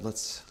prayer.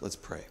 Let's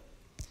pray.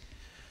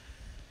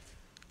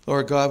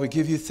 Lord God, we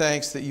give you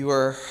thanks that you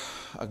are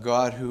a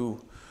God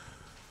who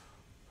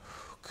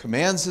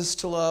commands us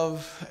to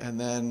love and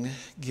then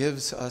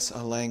gives us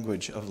a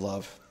language of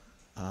love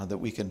that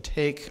we can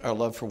take our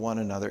love for one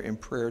another in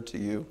prayer to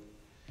you.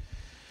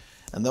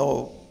 And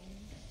though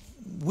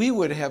we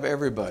would have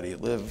everybody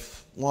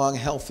live long,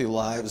 healthy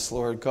lives,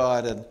 Lord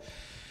God,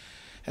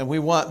 and we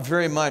want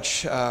very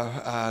much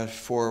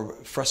for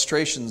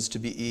frustrations to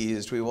be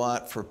eased. We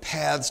want for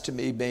paths to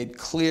be made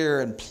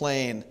clear and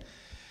plain.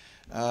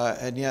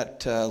 And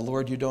yet,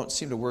 Lord, you don't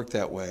seem to work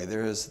that way.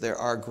 There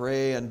are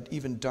gray and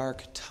even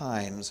dark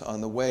times on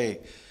the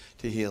way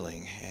to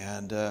healing.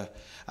 And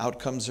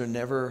outcomes are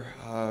never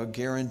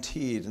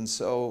guaranteed. And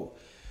so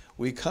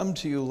we come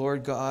to you,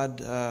 Lord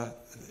God,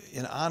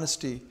 in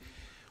honesty,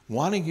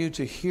 wanting you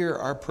to hear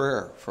our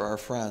prayer for our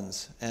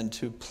friends and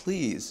to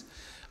please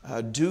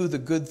do the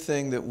good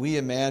thing that we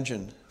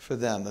imagine for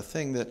them, the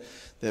thing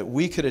that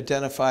we could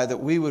identify that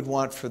we would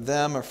want for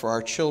them or for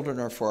our children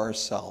or for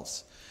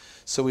ourselves.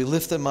 So we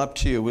lift them up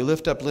to you. We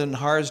lift up Lynn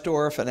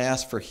Harsdorf and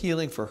ask for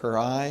healing for her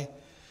eye.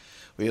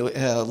 We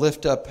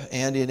lift up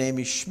Andy and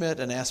Amy Schmidt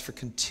and ask for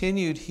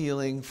continued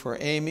healing for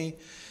Amy,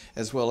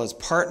 as well as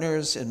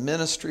partners in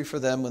ministry for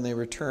them when they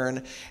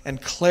return,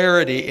 and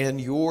clarity in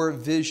your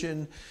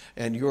vision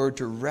and your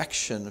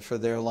direction for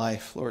their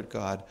life, Lord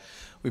God.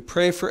 We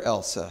pray for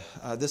Elsa.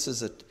 This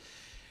is a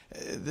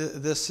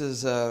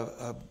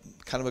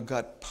kind of a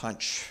gut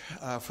punch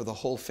for the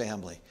whole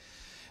family,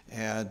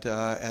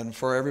 and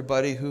for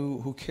everybody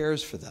who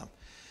cares for them.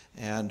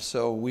 And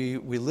so we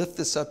lift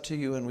this up to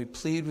you, and we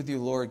plead with you,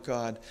 Lord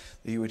God,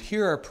 that you would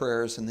hear our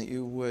prayers and that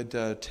you would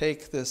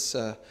take this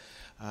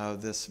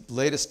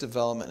latest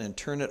development and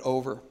turn it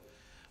over,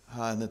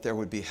 and that there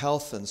would be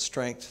health and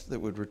strength that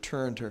would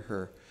return to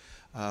her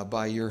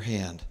by your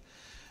hand.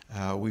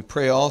 We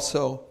pray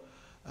also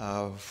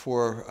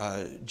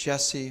for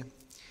Jesse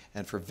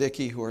and for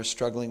Vicky, who are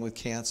struggling with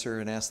cancer,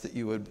 and ask that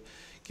you would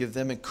give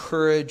them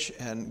courage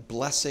and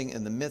blessing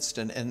in the midst,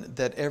 and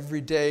that every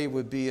day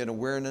would be an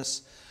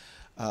awareness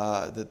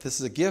that this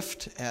is a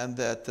gift, and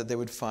that they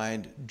would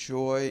find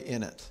joy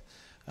in it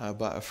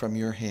from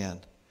your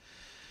hand.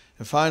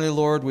 And finally,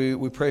 Lord,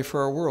 we pray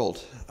for our world,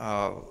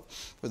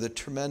 for the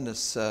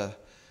tremendous a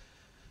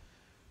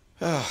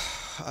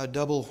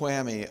double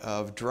whammy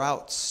of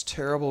droughts,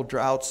 terrible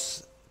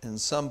droughts in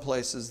some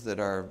places that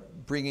are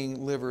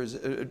bringing rivers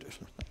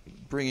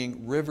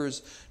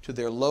to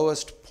their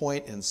lowest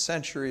point in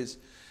centuries,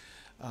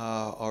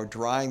 or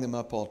drying them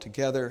up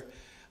altogether.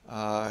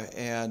 Or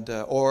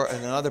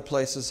in other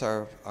places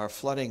are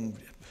flooding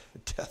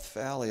Death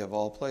Valley of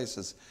all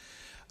places,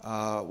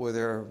 where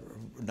there are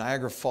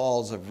Niagara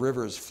Falls of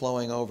rivers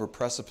flowing over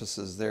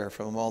precipices there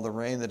from all the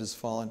rain that has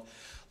fallen.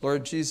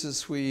 Lord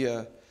Jesus, we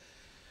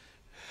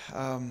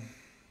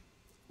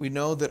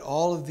know that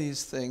all of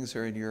these things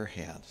are in your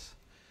hands.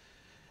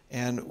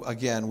 And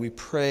again, we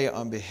pray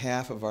on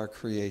behalf of our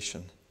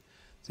creation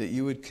that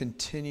you would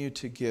continue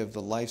to give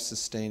the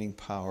life-sustaining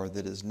power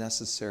that is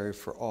necessary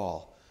for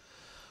all,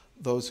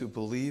 those who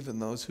believe and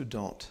those who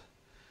don't,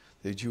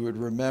 that you would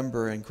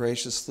remember and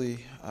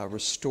graciously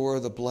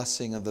restore the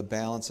blessing of the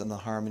balance and the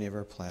harmony of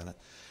our planet.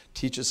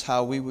 Teach us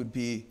how we would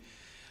be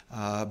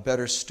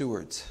better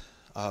stewards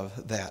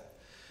of that.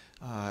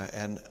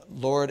 And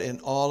Lord, in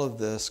all of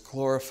this,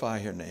 glorify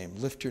your name,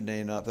 lift your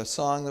name up. The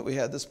song that we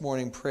had this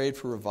morning prayed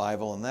for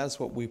revival, and that's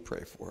what we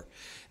pray for.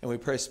 And we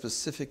pray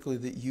specifically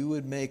that you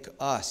would make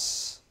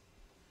us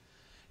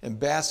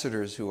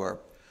ambassadors who are,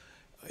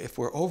 if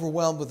we're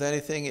overwhelmed with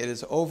anything, it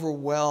is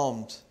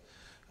overwhelmed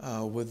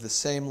with the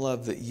same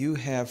love that you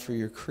have for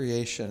your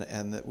creation,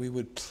 and that we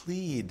would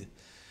plead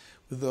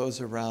with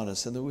those around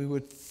us, and that we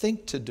would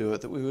think to do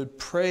it, that we would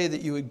pray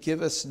that you would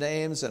give us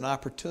names and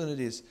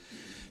opportunities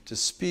to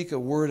speak a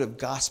word of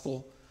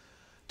gospel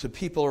to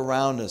people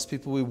around us,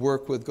 people we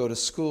work with, go to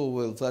school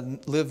with,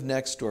 live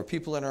next door,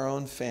 people in our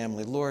own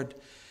family. Lord,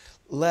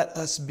 let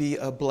us be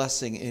a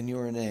blessing in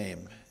your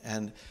name,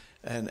 and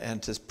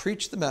to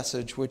preach the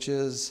message, which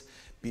is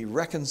be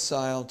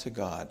reconciled to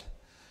God.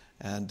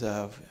 And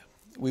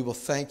we will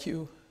thank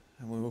you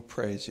and we will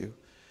praise you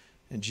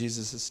in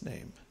Jesus'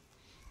 name.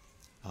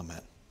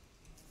 Amen.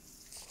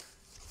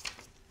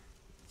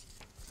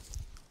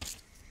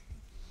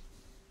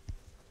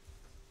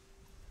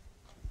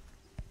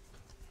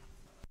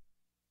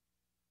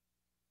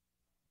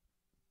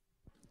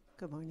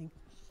 Good morning.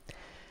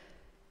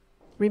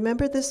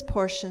 Remember this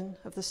portion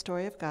of the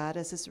story of God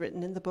as is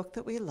written in the book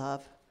that we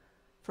love,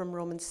 from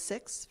Romans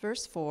 6,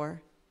 verse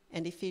 4,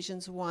 and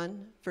Ephesians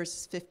 1,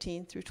 verses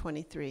 15 through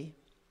 23.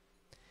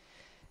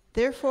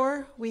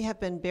 Therefore, we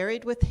have been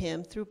buried with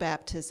him through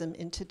baptism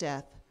into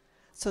death,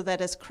 so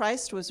that as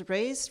Christ was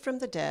raised from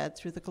the dead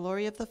through the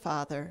glory of the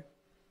Father,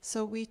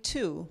 so we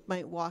too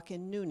might walk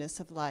in newness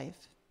of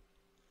life.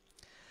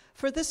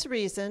 For this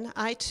reason,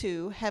 I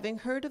too, having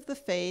heard of the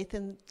faith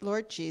in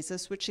Lord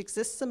Jesus which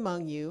exists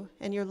among you,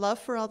 and your love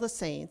for all the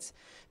saints,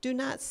 do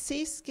not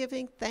cease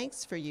giving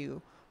thanks for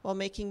you, while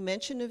making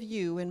mention of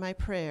you in my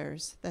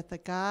prayers, that the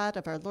God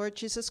of our Lord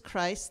Jesus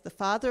Christ, the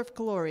Father of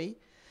glory,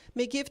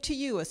 may give to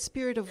you a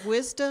spirit of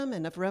wisdom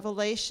and of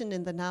revelation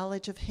in the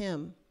knowledge of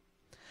him.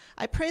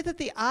 I pray that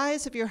the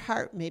eyes of your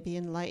heart may be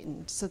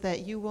enlightened, so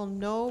that you will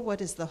know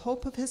what is the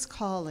hope of his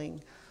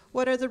calling,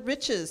 what are the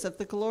riches of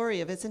the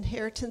glory of his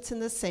inheritance in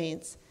the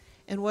saints,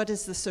 and what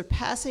is the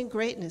surpassing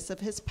greatness of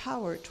his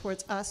power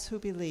towards us who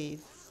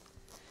believe.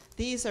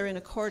 These are in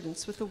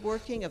accordance with the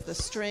working of the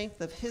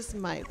strength of his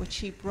might, which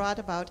he brought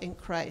about in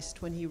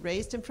Christ when he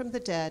raised him from the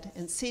dead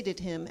and seated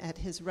him at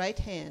his right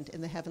hand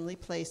in the heavenly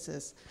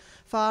places,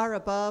 far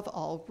above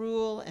all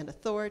rule and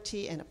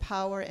authority and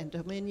power and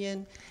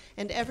dominion,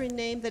 and every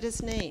name that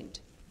is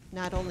named,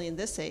 not only in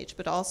this age,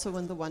 but also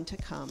in the one to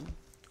come.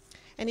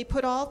 And he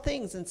put all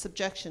things in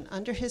subjection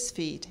under his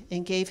feet,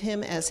 and gave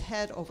him as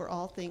head over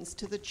all things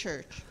to the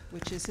church,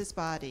 which is his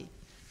body,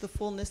 the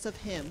fullness of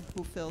him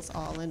who fills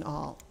all in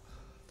all.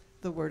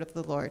 The word of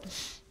the Lord.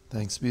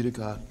 Thanks be to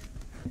God.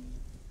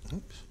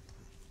 Oops.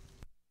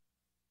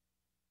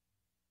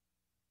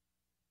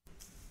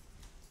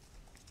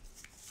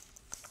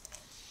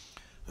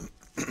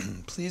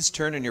 Please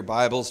turn in your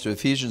Bibles to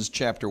Ephesians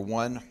chapter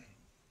 1.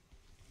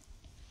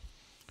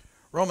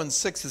 Romans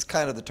 6 is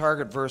kind of the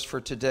target verse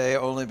for today,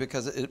 only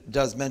because it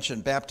does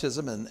mention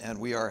baptism, and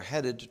we are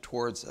headed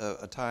towards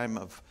a time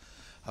of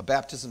a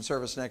baptism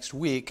service next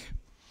week.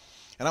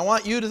 And I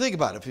want you to think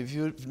about it. If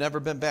you've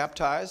never been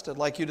baptized, I'd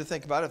like you to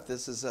think about it. If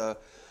this is an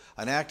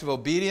act of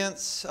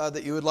obedience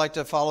that you would like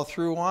to follow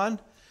through on,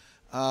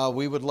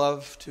 we would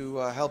love to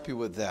help you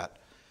with that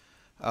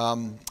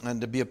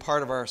and to be a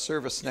part of our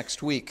service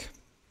next week.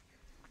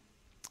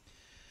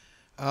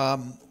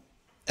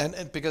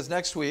 And because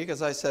next week,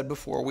 as I said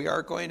before, we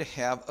are going to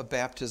have a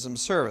baptism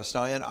service.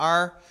 Now, in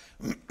our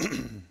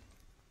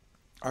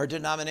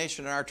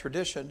denomination and our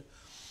tradition,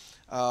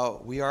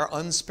 we are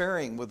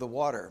unsparing with the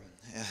water.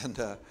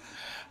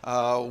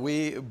 And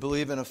we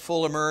believe in a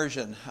full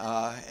immersion,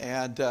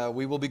 and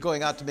we will be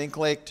going out to Mink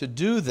Lake to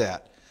do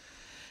that.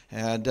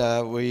 And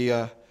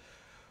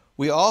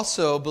we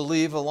also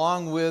believe,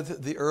 along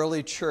with the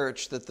early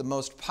church, that the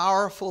most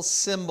powerful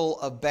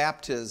symbol of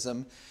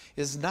baptism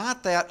is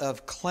not that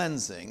of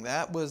cleansing.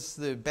 That was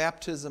the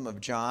baptism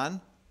of John,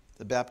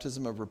 the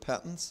baptism of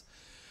repentance.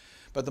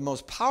 But the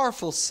most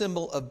powerful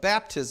symbol of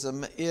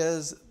baptism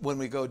is when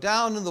we go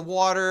down in the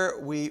water,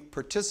 we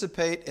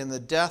participate in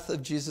the death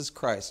of Jesus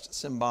Christ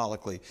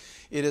symbolically.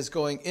 It is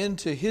going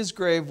into his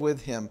grave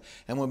with him.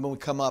 And when we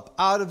come up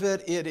out of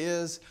it, it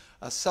is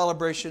a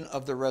celebration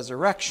of the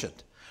resurrection.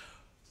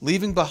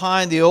 Leaving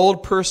behind the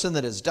old person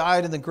that has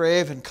died in the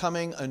grave and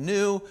coming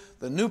anew,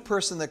 the new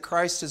person that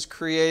Christ has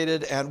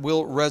created and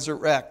will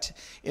resurrect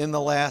in the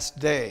last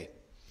day.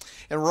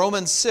 In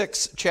Romans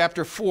 6,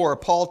 chapter 4,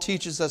 Paul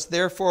teaches us,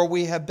 therefore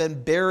we have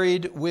been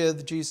buried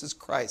with Jesus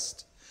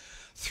Christ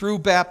through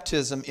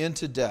baptism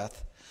into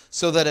death,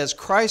 so that as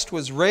Christ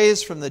was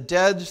raised from the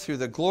dead through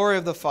the glory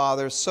of the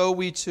Father, so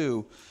we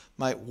too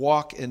might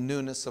walk in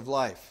newness of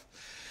life.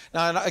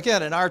 Now,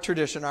 again, in our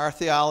tradition, our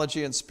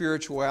theology and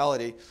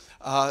spirituality,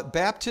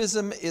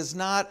 baptism does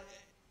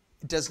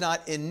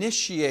not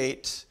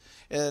initiate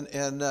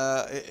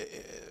a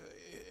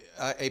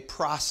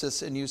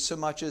process in you so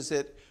much as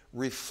it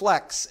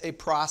reflects a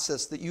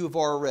process that you've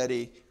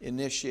already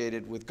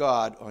initiated with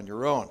God on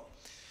your own.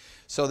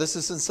 So this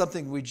isn't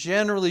something we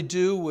generally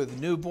do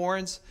with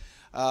newborns,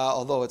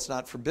 although it's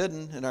not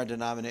forbidden in our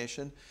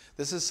denomination.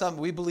 This is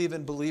something we believe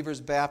in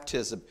believers'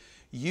 baptism.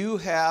 You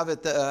have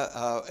at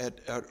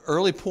an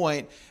early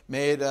point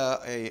made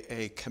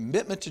a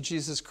commitment to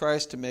Jesus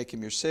Christ to make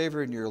him your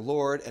Savior and your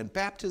Lord, and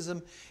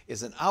baptism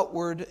is an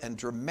outward and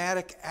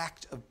dramatic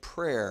act of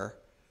prayer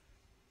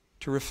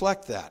to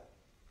reflect that.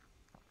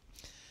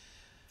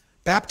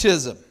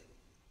 Baptism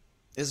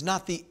is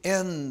not the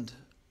end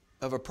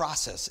of a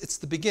process. It's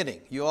the beginning.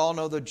 You all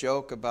know the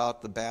joke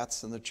about the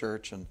bats in the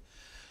church and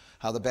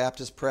how the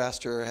Baptist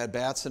pastor had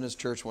bats in his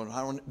church,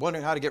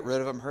 wondering how to get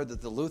rid of them. Heard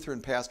that the Lutheran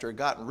pastor had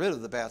gotten rid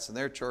of the bats in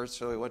their church,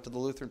 so he went to the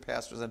Lutheran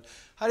pastor and said,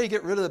 how do you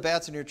get rid of the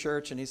bats in your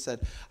church? And he said,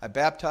 I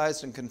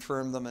baptized and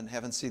confirmed them and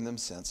haven't seen them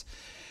since.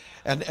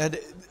 And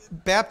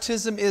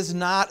baptism is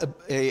not an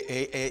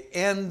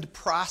end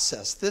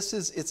process.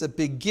 It's a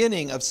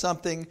beginning of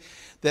something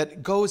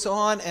that goes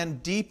on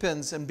and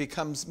deepens and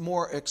becomes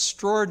more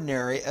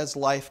extraordinary as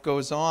life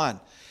goes on.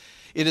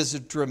 It is a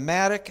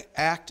dramatic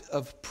act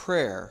of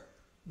prayer,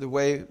 the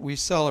way we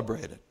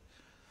celebrate it.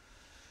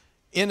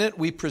 In it,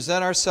 we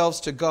present ourselves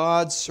to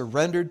God,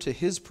 surrendered to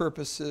His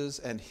purposes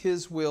and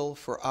His will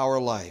for our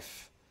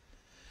life.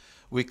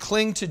 We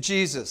cling to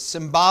Jesus,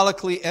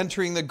 symbolically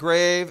entering the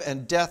grave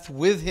and death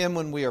with Him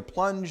when we are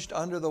plunged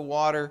under the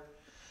water,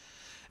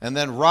 and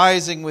then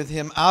rising with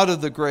Him out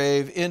of the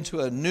grave into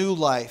a new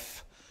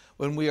life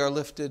when we are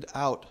lifted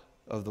out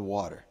of the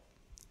water.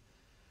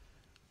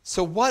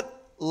 So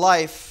what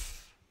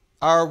life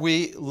are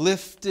we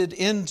lifted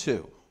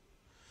into?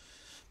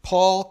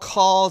 Paul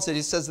calls it,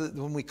 he says that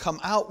when we come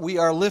out, we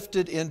are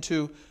lifted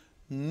into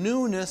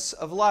newness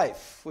of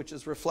life, which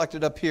is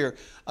reflected up here.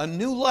 A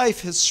new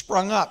life has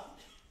sprung up.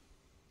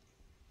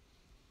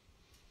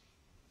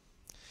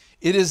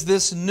 It is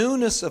this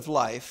newness of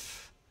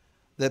life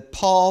that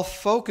Paul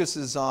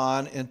focuses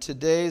on in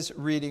today's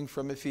reading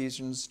from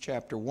Ephesians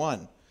chapter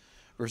 1,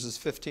 verses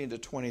 15 to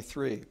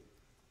 23.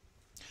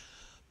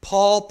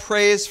 Paul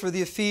prays for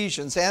the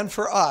Ephesians and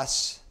for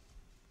us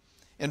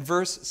in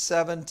verse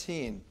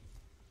 17.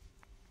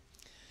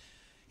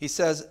 He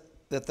says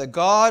that the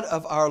God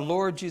of our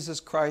Lord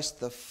Jesus Christ,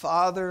 the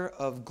Father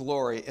of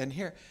glory, and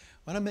here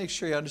I want to make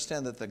sure you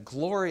understand that the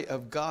glory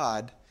of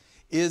God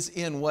is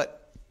in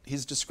what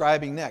he's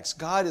describing next.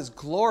 God is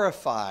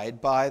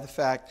glorified by the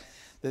fact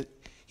that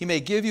He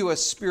may give you a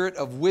spirit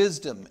of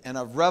wisdom and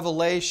of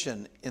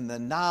revelation in the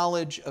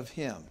knowledge of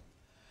Him.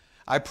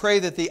 I pray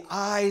that the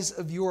eyes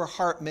of your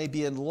heart may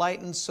be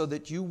enlightened so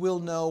that you will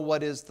know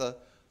what is the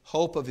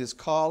hope of His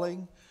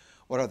calling,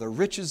 what are the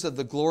riches of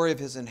the glory of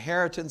His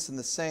inheritance in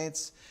the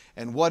saints,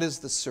 and what is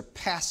the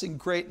surpassing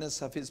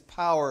greatness of His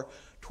power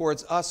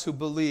towards us who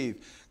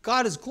believe.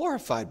 God is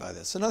glorified by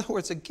this. In other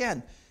words,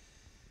 again,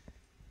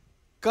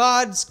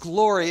 God's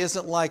glory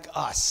isn't like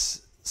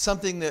us,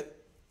 something that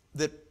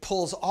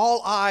pulls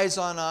all eyes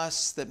on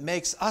us, that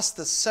makes us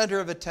the center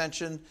of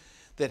attention,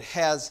 that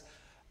has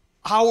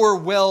our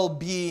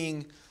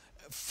well-being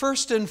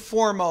first and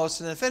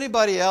foremost, and if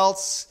anybody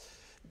else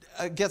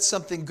gets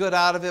something good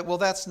out of it, well,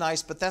 that's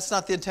nice, but that's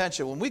not the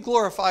intention. When we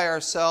glorify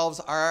ourselves,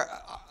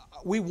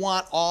 we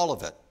want all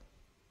of it.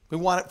 We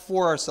want it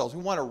for ourselves.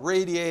 We want to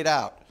radiate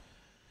out.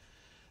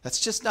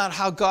 That's just not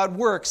how God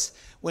works.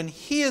 When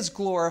He is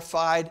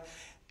glorified,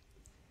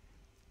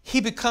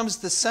 He becomes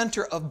the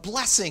center of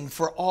blessing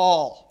for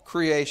all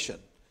creation.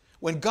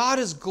 When God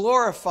is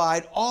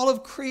glorified, all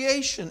of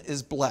creation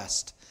is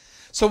blessed.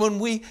 So when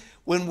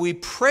we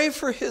pray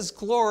for His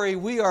glory,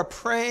 we are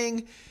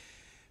putting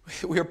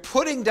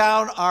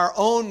down our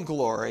own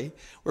glory,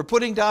 we're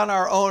putting down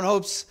our own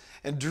hopes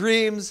and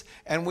dreams,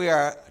 and we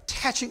are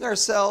attaching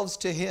ourselves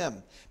to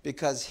Him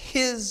because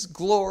His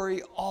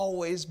glory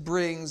always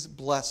brings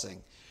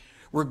blessing.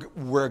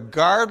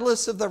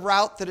 Regardless of the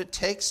route that it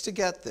takes to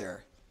get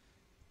there,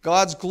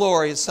 God's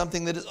glory is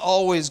something that is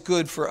always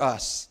good for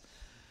us.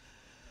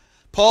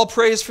 Paul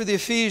prays for the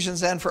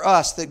Ephesians and for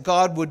us that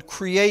God would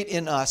create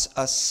in us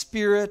a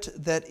spirit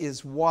that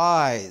is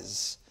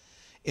wise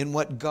in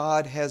what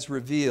God has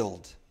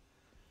revealed.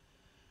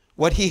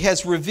 What He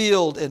has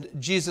revealed in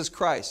Jesus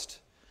Christ.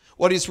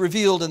 What He's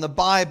revealed in the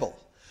Bible.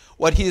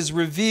 What He has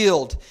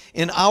revealed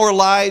in our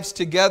lives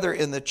together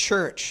in the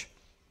church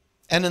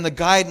and in the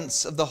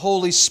guidance of the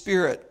Holy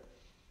Spirit.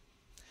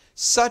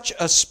 Such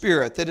a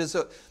spirit that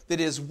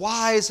is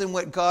wise in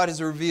what God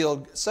has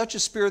revealed, such a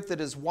spirit that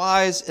is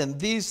wise in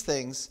these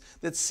things,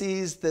 that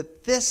sees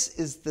that this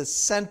is the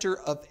center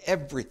of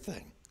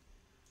everything.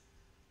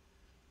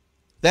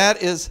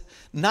 That is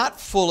not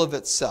full of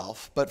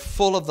itself, but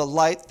full of the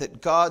light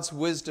that God's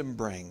wisdom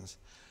brings.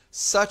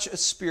 Such a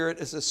spirit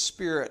is a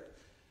spirit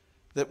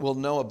that will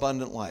know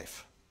abundant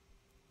life.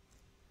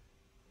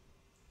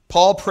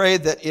 Paul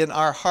prayed that in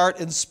our heart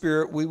and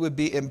spirit we would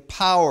be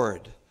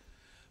empowered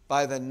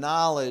by the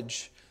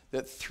knowledge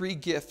that three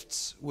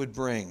gifts would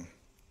bring.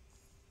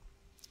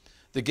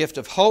 The gift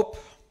of hope,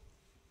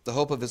 the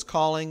hope of His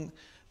calling,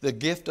 the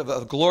gift of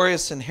a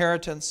glorious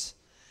inheritance,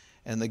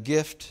 and the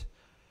gift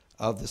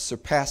of the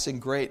surpassing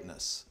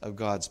greatness of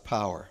God's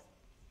power.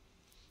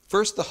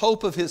 First, the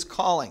hope of His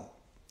calling.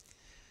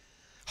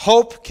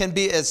 Hope can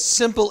be as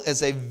simple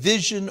as a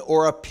vision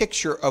or a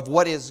picture of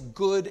what is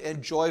good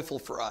and joyful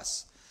for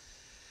us.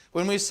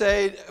 When we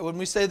say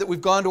that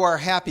we've gone to our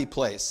happy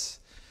place,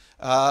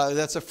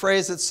 that's a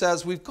phrase that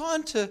says we've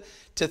gone to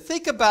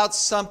think about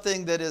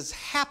something that is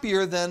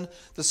happier than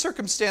the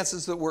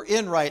circumstances that we're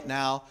in right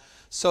now,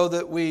 so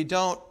that we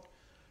don't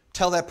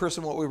tell that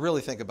person what we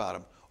really think about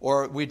them,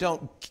 or we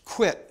don't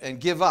quit and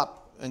give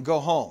up and go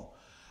home.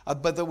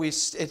 But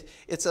that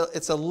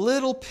it's a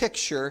little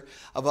picture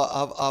of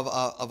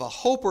a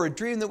hope or a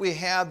dream that we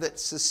have that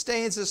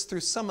sustains us through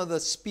some of the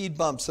speed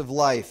bumps of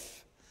life.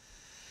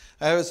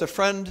 There was a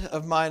friend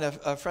of mine,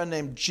 a friend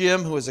named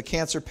Jim, who was a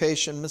cancer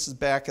patient. This is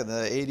back in the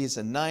 80s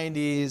and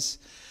 90s,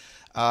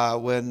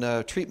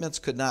 when treatments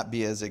could not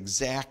be as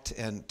exact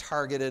and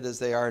targeted as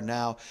they are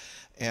now.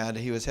 And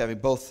he was having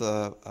both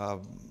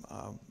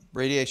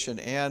radiation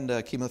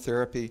and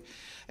chemotherapy.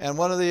 And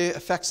one of the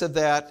effects of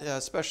that,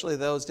 especially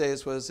those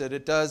days, was that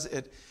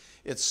it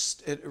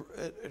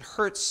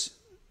hurts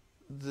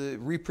the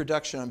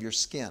reproduction of your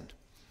skin.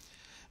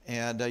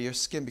 and your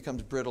skin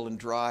becomes brittle and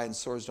dry, and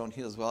sores don't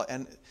heal as well.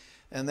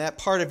 And that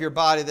part of your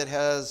body that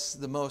has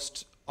the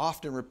most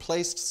often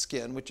replaced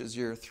skin, which is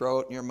your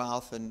throat and your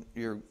mouth and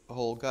your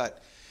whole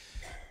gut,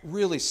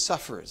 really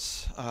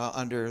suffers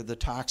under the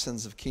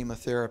toxins of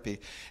chemotherapy.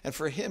 And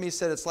for him, he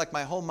said, it's like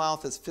my whole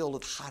mouth is filled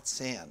with hot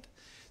sand.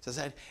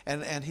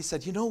 And he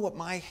said, you know what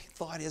my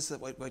thought is,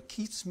 that what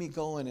keeps me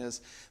going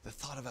is the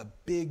thought of a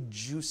big,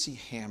 juicy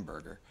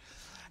hamburger.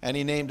 And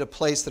he named a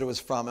place that it was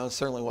from. It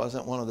certainly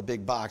wasn't one of the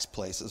big box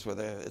places where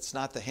it's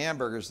not the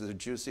hamburgers that are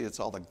juicy, it's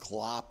all the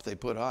glop they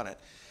put on it.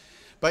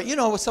 But you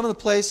know, some of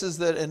the places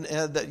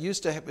that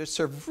used to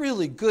serve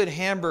really good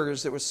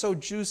hamburgers that were so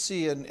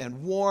juicy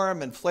and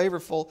warm and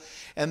flavorful,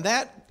 and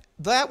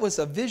that was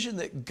a vision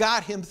that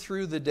got him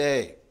through the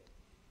day.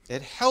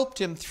 It helped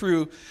him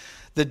through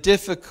the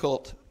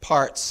difficult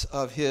parts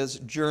of his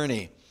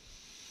journey.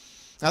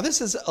 Now this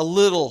is a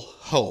little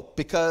hope,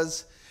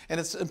 and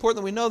it's important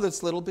that we know that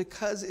it's little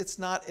because it's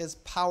not as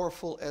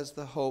powerful as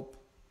the hope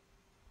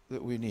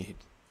that we need.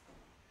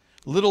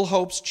 Little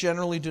hopes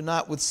generally do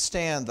not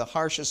withstand the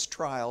harshest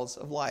trials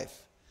of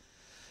life.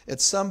 At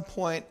some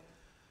point,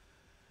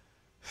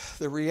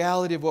 the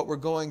reality of what we're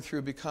going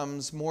through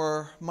becomes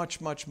much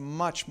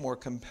more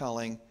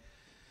compelling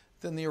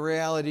than the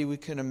reality we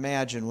can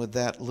imagine with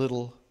that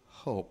little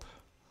hope.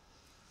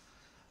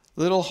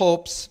 Little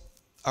hopes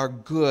are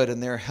good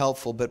and they're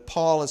helpful, but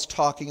Paul is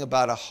talking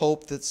about a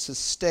hope that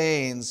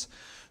sustains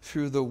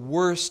through the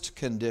worst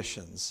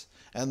conditions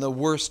and the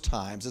worst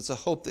times. It's a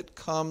hope that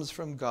comes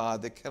from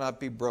God that cannot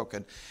be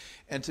broken.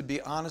 And to be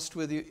honest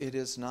with you, it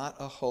is not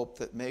a hope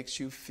that makes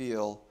you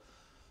feel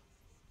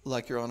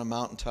like you're on a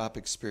mountaintop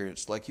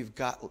experience, like you've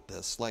got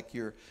this, like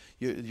you're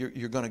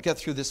going to get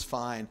through this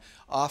fine.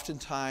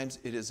 Oftentimes,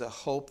 it is a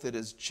hope that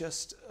is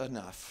just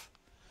enough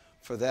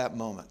for that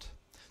moment,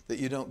 that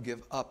you don't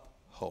give up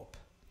hope.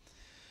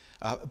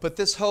 But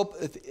this hope,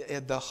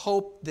 the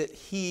hope that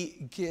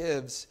he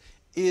gives,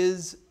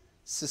 is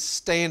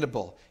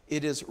sustainable.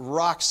 It is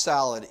rock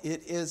solid.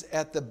 It is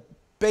at the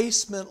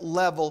basement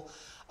level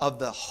of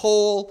the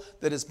hole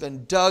that has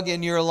been dug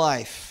in your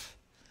life.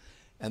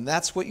 And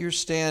that's what you're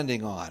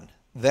standing on,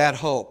 that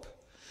hope.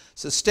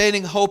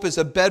 Sustaining hope is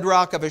a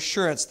bedrock of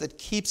assurance that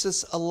keeps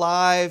us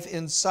alive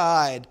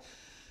inside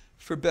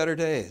for better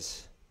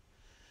days.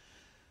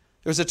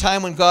 There was a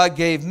time when God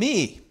gave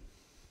me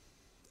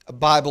a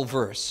Bible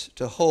verse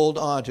to hold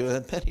on to,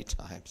 and many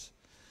times.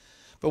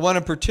 But one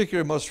in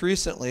particular, most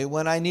recently,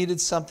 when I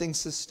needed something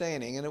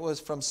sustaining, and it was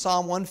from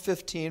Psalm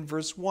 115,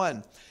 verse 1.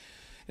 And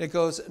it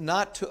goes,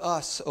 "Not to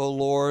us, O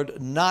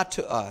Lord, not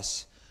to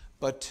us,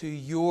 but to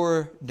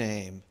your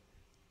name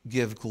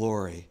give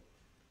glory,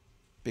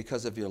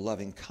 because of your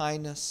loving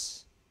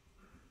kindness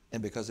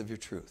and because of your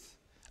truth."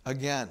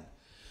 Again,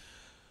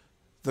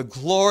 the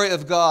glory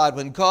of God,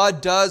 when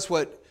God does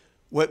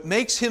what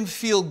makes him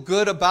feel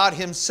good about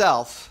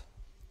himself,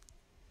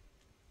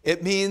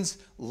 it means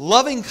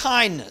loving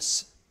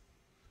kindness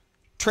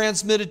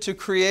transmitted to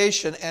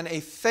creation and a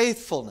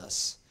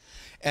faithfulness.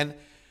 And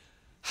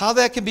how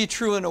that can be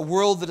true in a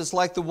world that is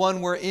like the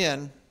one we're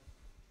in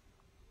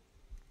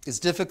is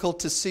difficult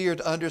to see or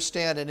to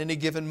understand at any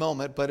given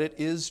moment, but it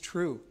is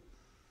true.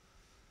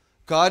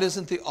 God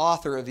isn't the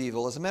author of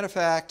evil. As a matter of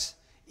fact,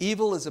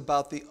 evil is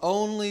about the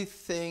only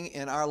thing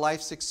in our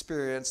life's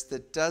experience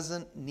that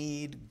doesn't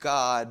need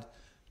God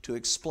to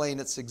explain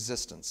its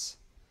existence.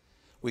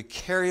 We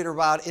carry it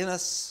about in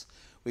us.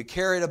 We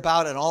carry it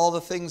about in all the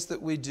things that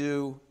we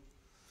do.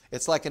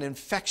 It's like an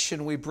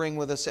infection we bring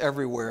with us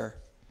everywhere.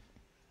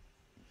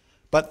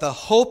 But the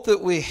hope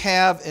that we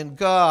have in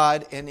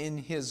God and in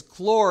his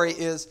glory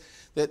is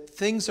that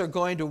things are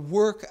going to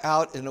work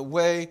out in a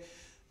way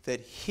that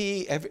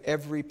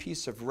every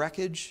piece of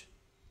wreckage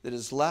that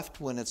is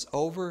left when it's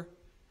over,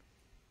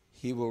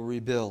 he will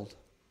rebuild.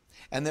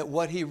 And that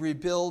what he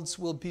rebuilds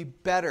will be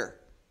better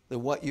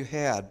than what you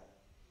had.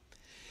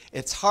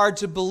 It's hard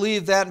to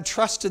believe that and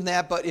trust in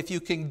that, but if you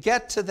can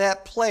get to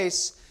that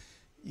place,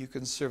 you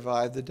can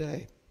survive the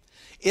day.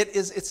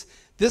 It's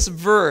this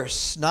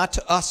verse, "Not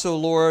to us, O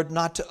Lord,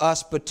 not to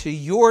us, but to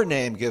your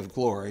name give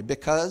glory,"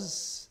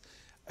 because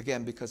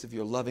of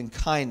your loving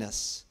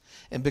kindness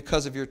and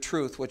because of your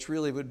truth, which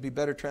really would be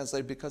better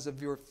translated because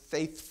of your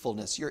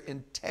faithfulness, your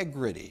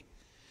integrity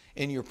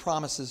in your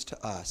promises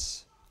to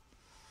us.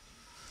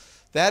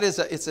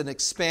 It's an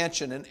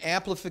expansion, an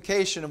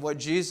amplification of what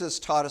Jesus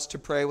taught us to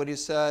pray when he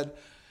said,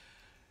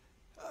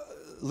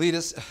 "Lead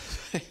us,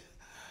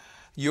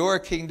 your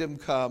kingdom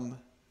come,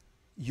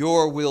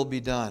 your will be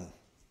done."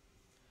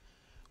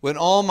 When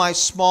all my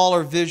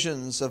smaller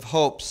visions of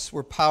hopes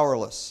were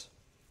powerless,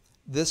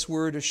 this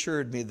word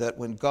assured me that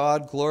when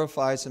God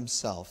glorifies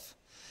himself,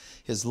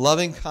 his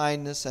loving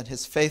kindness and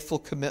his faithful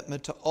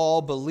commitment to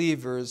all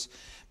believers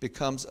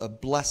becomes a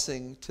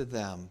blessing to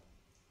them,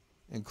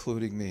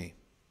 including me.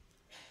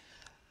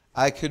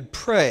 I could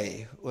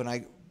pray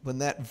when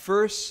that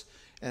verse,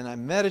 and I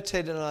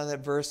meditated on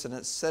that verse, and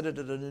it said it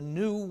in a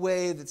new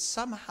way that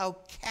somehow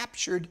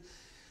captured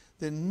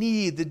the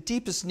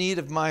deepest need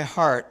of my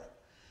heart.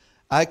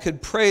 I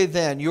could pray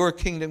then, your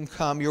kingdom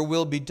come, your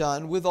will be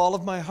done, with all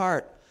of my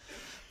heart.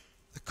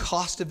 The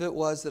cost of it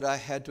was that I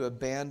had to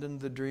abandon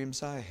the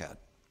dreams I had.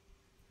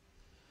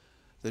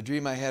 The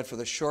dream I had for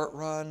the short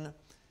run,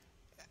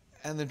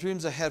 and the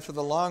dreams I had for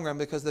the long run,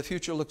 because the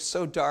future looked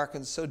so dark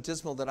and so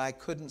dismal that I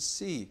couldn't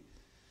see.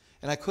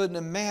 And I couldn't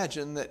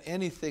imagine that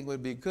anything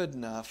would be good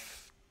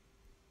enough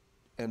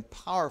and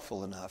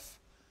powerful enough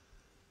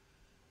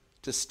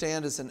to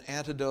stand as an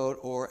antidote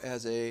or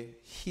as a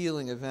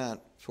healing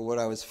event for what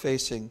I was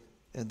facing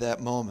in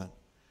that moment.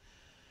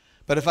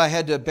 But if I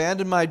had to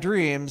abandon my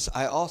dreams,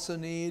 I also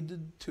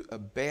needed to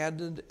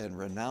abandon and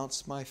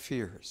renounce my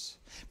fears.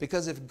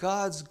 Because if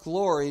God's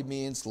glory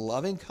means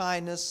loving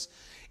kindness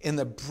in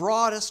the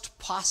broadest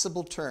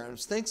possible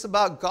terms, think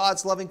about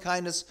God's loving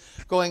kindness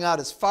going out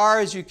as far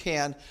as you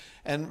can,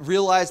 and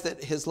realize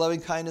that his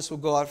loving kindness will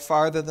go out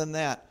farther than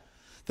that.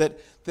 That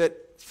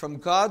from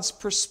God's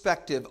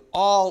perspective,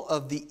 all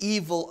of the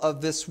evil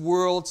of this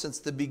world since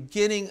the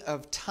beginning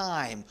of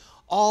time,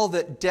 all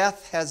that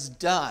death has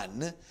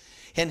done,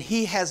 and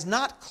he has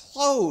not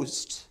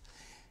closed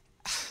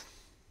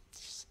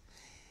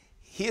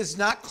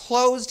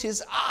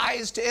his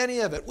eyes to any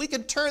of it. We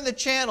could turn the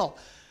channel,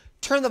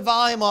 turn the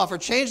volume off, or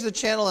change the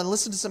channel and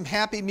listen to some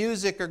happy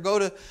music, or go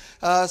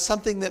to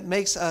something that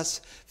makes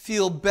us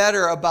feel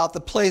better about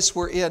the place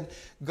we're in.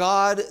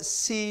 God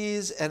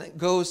sees and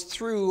goes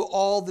through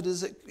all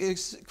that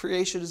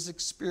creation is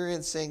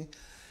experiencing,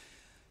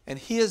 and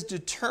he has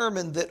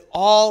determined that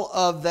all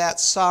of that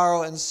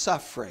sorrow and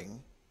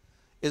suffering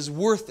is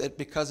worth it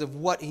because of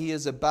what he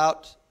is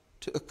about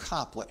to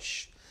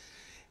accomplish.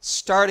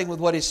 Starting with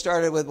what he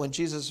started with when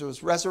Jesus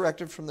was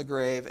resurrected from the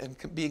grave, and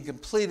being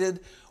completed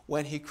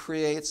when he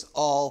creates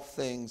all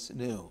things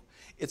new.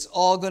 It's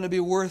all going to be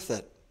worth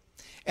it.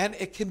 And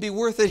it can be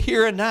worth it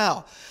here and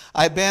now.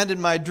 I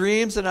abandoned my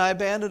dreams, and I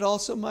abandoned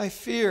also my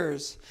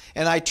fears.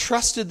 And I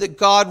trusted that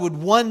God would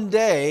one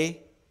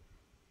day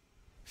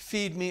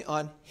feed me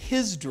on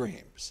his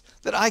dreams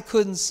that I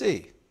couldn't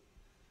see,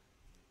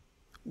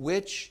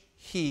 which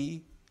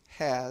he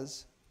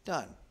has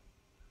done.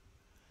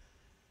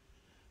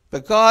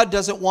 But God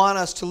doesn't want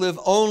us to live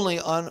only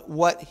on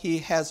what he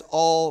has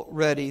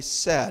already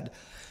said.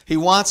 He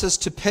wants us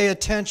to pay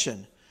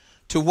attention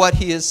to what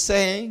he is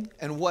saying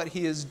and what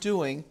he is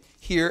doing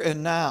here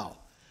and now.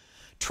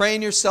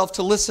 Train yourself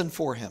to listen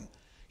for him.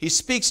 He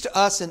speaks to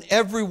us in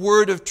every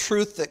word of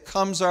truth that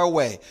comes our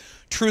way.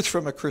 Truth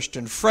from a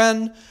Christian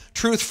friend,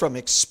 truth from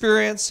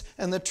experience,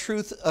 and the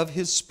truth of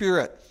his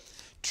Spirit.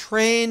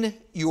 Train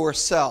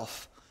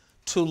yourself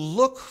to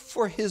look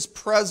for his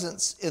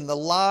presence in the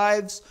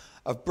lives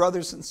of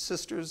brothers and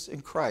sisters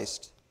in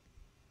Christ.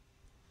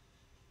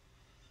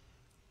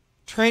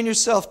 Train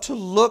yourself to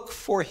look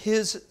for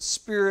his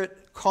Spirit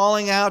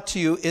calling out to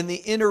you in the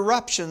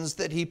interruptions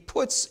that he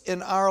puts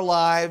in our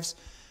lives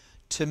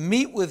to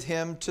meet with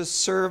him, to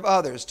serve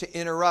others, to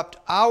interrupt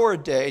our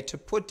day, to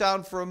put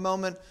down for a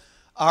moment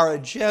our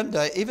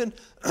agenda, even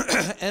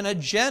an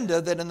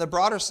agenda that in the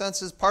broader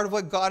sense is part of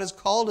what God has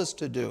called us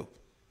to do.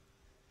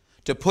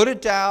 To put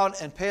it down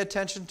and pay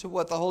attention to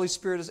what the Holy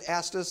Spirit has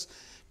asked us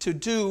to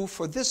do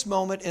for this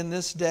moment in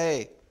this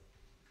day.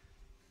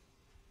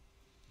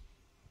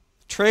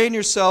 Train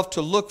yourself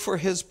to look for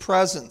his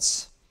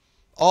presence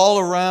all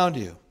around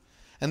you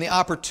and the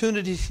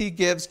opportunity he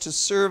gives to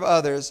serve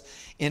others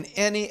in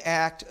any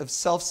act of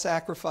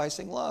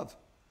self-sacrificing love.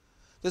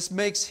 This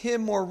makes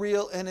him more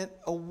real, and it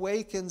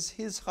awakens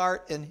his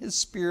heart and his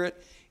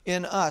Spirit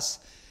in us.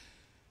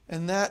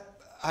 And that,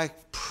 I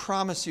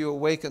promise you,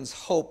 awakens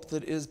hope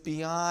that is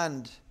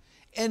beyond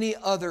any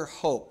other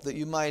hope that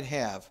you might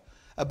have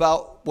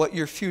about what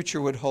your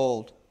future would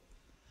hold.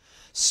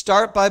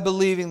 Start by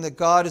believing that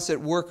God is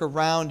at work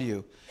around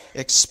you.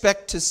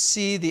 Expect to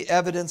see the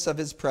evidence of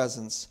his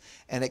presence,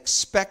 and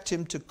expect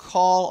him to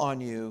call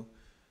on you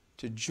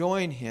to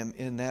join him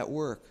in that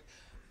work.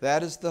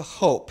 That is the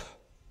hope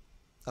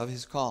of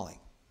his calling.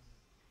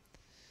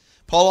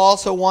 Paul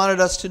also wanted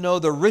us to know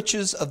the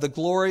riches of the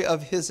glory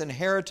of his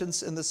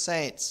inheritance in the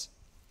saints.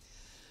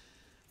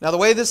 Now, the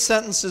way this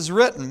sentence is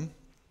written,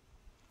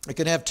 it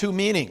can have two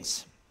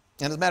meanings.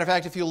 And as a matter of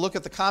fact, if you look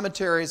at the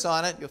commentaries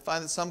on it, you'll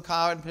find that some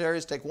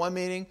commentaries take one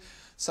meaning,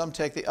 some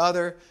take the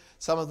other,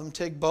 some of them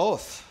take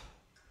both.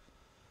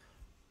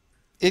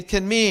 It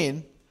can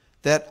mean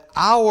that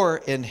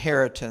our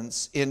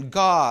inheritance in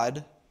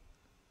God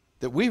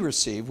that we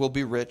receive will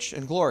be rich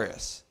and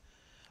glorious.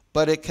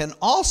 But it can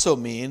also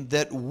mean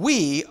that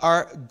we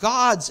are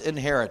God's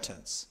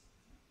inheritance.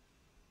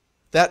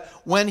 That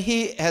when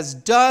he has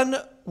done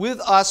with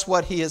us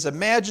what he has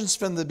imagined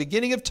from the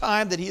beginning of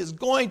time that he is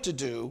going to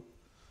do,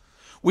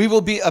 we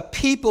will be a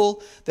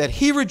people that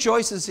he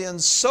rejoices in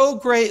so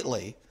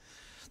greatly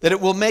that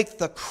it will make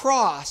the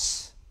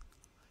cross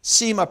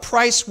seem a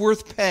price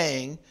worth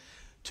paying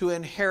to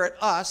inherit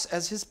us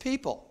as his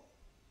people.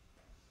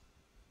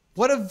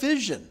 What a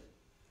vision.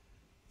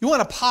 You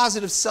want a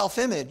positive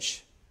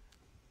self-image?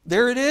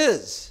 There it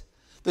is.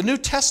 The New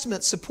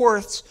Testament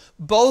supports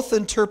both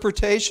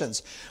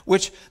interpretations,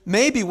 which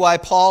may be why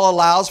Paul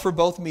allows for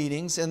both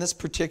meanings in this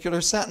particular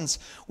sentence.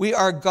 We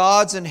are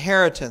God's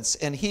inheritance,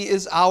 and He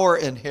is our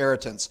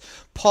inheritance.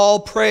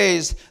 Paul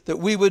prays that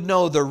we would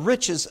know the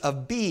riches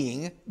of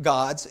being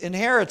God's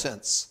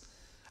inheritance,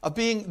 of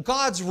being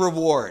God's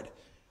reward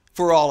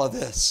for all of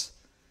this.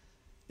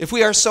 If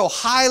we are so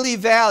highly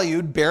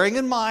valued, bearing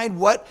in mind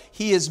what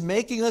He is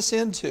making us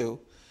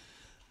into,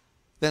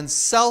 then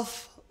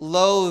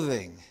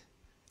self-loathing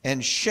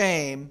and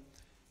shame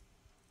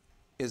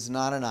is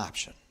not an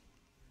option.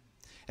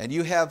 And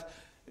you have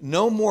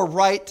no more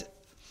right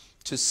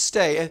to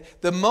stay.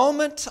 The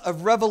moment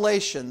of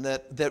revelation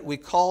that we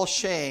call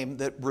shame,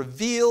 that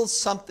reveals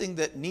something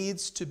that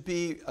needs to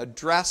be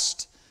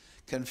addressed,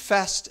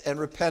 confessed, and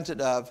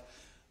repented of,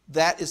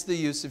 that is the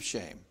use of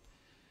shame.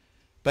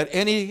 But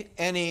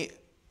any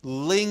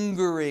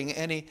lingering,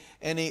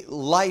 any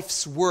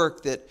life's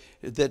work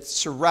that's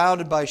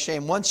surrounded by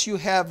shame, once you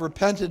have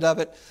repented of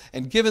it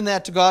and given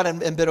that to God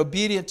and been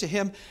obedient to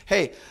Him,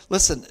 hey,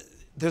 listen,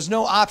 there's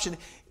no option.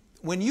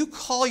 When you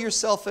call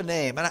yourself a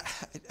name, and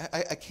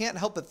I can't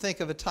help but think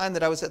of a time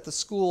that I was at the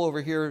school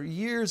over here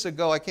years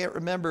ago. I can't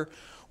remember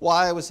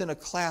why. I was in a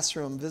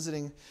classroom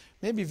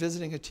maybe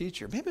visiting a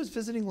teacher. Maybe I was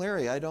visiting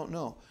Larry, I don't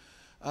know.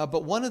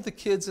 But one of the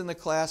kids in the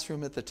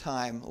classroom at the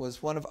time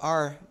was one of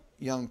our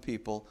young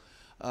people,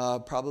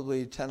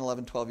 probably 10,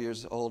 11, 12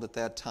 years old at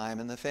that time,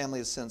 and the family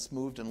has since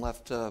moved and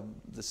left the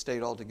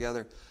state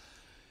altogether.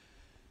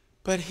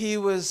 But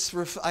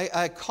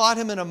I caught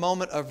him in a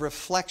moment of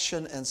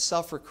reflection and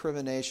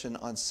self-recrimination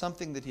on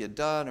something that he had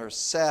done or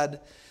said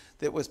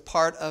that was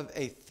part of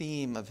a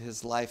theme of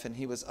his life, and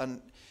he was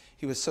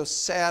so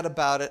sad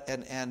about it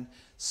and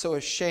so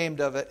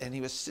ashamed of it, and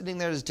he was sitting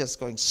there just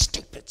going,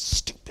 stupid,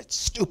 stupid,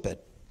 stupid.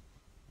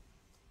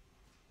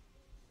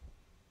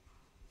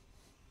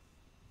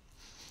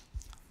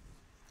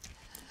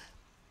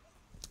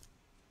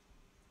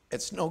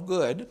 It's no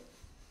good,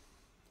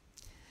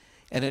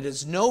 and it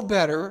is no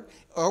better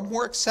or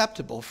more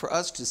acceptable for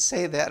us to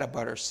say that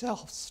about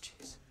ourselves,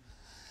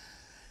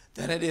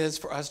 than it is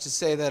for us to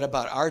say that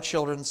about our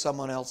children,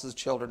 someone else's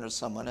children, or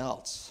someone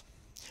else.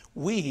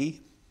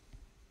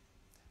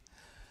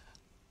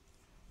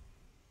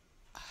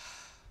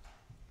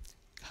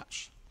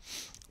 Gosh,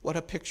 what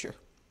a picture.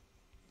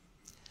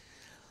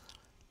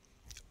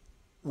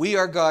 We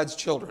are God's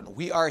children.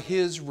 We are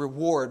His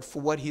reward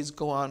for what He's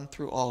gone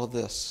through all of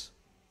this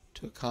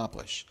to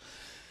accomplish.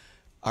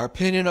 Our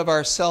opinion of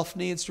ourself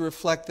needs to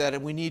reflect that,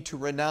 and we need to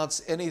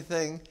renounce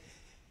anything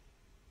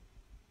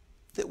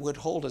that would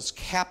hold us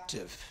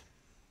captive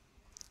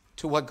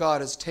to what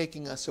God is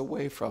taking us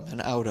away from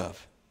and out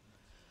of.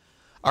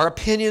 Our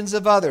opinions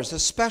of others,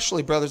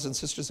 especially brothers and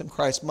sisters in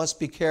Christ, must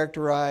be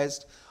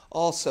characterized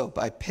also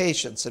by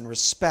patience and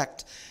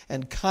respect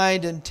and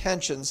kind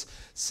intentions,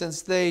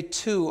 since they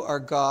too are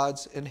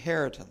God's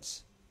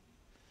inheritance.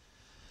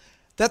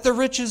 That the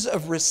riches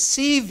of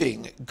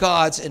receiving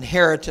God's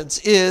inheritance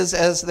is,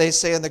 as they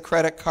say in the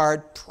credit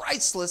card,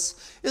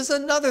 priceless, is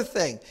another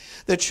thing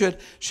that should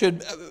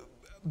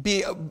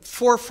be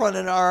forefront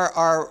in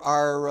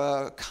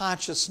our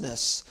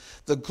consciousness.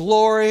 The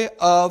glory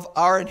of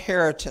our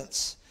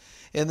inheritance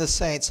in the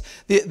saints.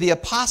 The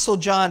Apostle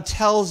John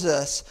tells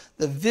us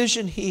the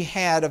vision he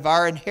had of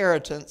our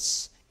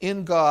inheritance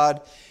in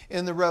God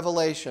in the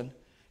Revelation,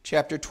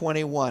 chapter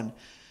 21.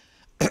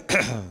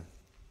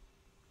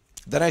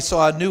 Then I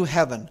saw a new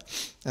heaven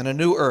and a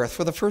new earth,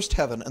 for the first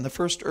heaven and the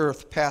first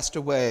earth passed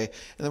away,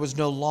 and there was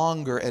no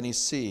longer any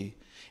sea.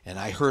 And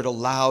I heard a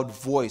loud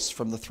voice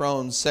from the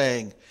throne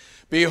saying,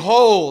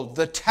 Behold,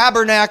 the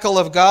tabernacle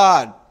of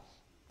God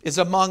is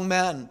among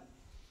men,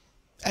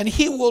 and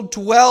He will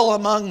dwell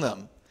among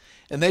them,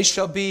 and they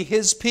shall be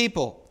His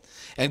people,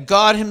 and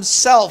God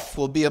Himself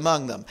will be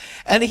among them,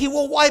 and He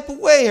will wipe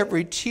away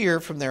every tear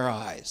from their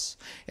eyes,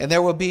 and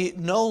there will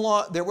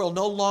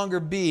no longer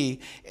be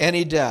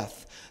any death.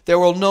 There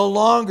will no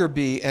longer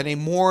be any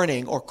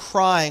mourning or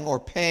crying or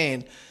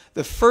pain.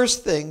 The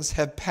first things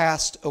have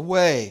passed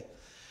away.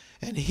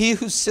 And He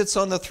who sits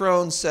on the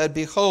throne said,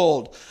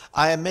 Behold,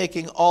 I am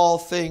making all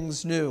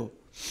things new.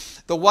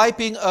 The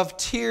wiping of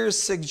tears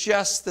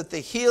suggests that the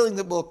healing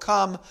that will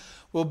come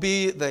will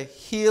be the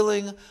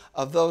healing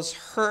of those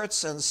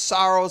hurts and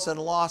sorrows and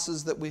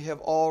losses that we have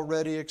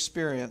already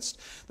experienced.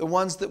 The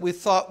ones that we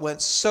thought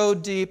went so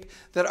deep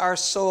that our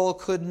soul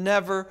could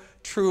never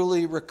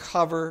truly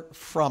recover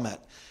from it.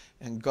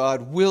 And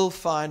God will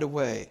find a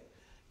way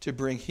to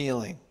bring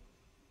healing.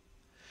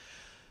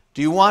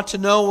 Do you want to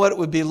know what it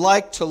would be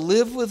like to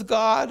live with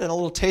God and a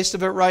little taste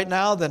of it right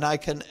now? Then I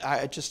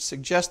just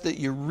suggest that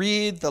you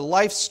read the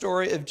life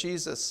story of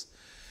Jesus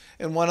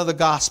in one of the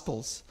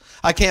Gospels.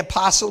 I can't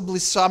possibly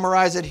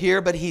summarize it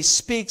here, but He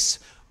speaks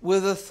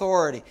with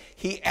authority.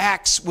 He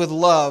acts with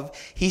love.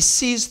 He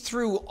sees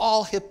through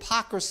all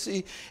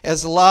hypocrisy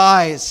as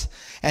lies.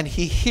 And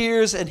He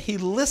hears and He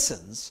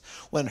listens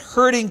when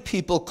hurting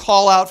people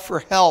call out for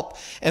help,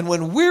 and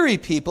when weary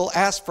people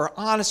ask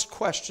honest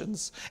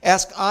questions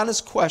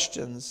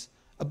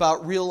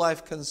about real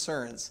life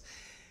concerns.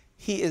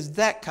 He is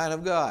that kind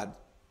of God.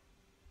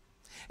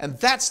 And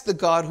that's the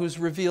God who's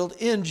revealed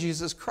in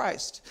Jesus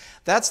Christ.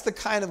 That's the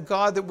kind of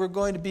God that we're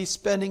going to be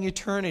spending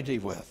eternity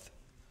with.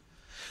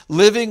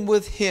 Living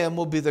with Him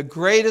will be the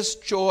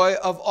greatest joy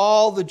of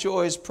all the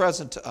joys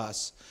present to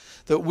us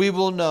that we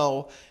will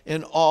know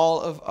in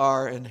all of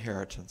our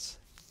inheritance.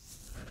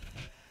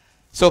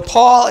 So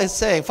Paul is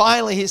saying,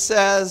 finally he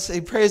says,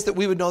 he prays that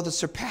we would know the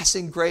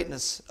surpassing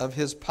greatness of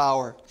His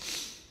power.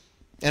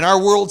 In our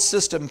world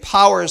system,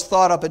 power is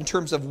thought of in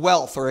terms of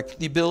wealth or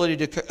the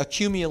ability to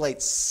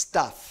accumulate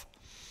stuff.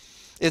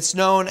 It's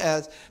known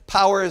as,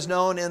 power is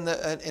known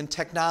in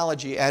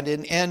technology and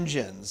in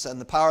engines, and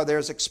the power there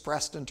is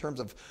expressed in terms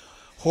of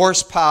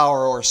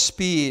horsepower or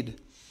speed.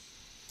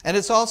 And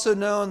it's also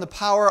known the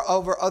power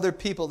over other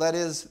people, that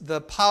is, the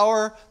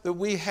power that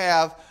we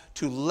have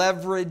to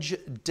leverage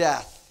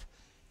death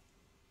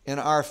in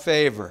our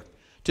favor,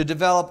 to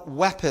develop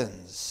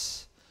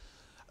weapons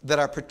that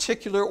are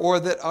particular or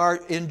that are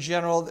in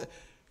general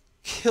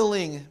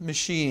killing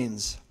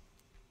machines.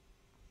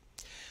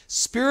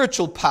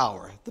 Spiritual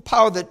power, the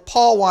power that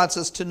Paul wants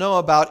us to know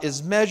about,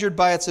 is measured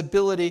by its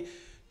ability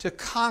to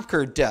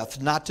conquer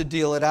death, not to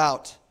deal it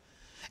out,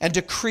 and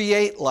to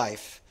create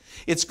life.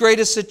 Its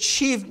greatest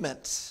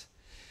achievement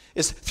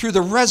is through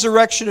the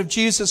resurrection of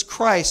Jesus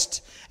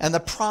Christ and the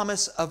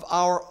promise of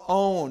our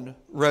own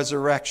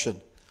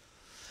resurrection.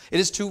 It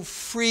is to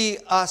free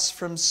us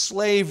from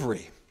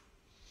slavery.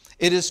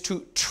 It is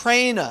to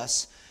train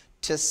us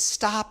to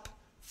stop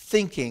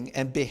thinking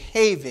and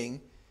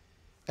behaving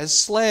as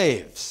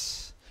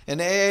slaves.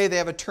 In AA, they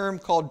have a term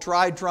called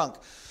dry drunk,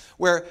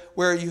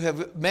 where you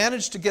have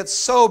managed to get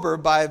sober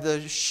by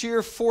the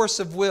sheer force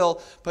of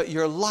will, but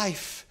your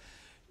life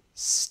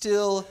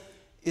still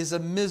is a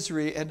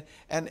misery and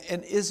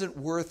isn't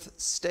worth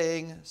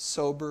staying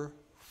sober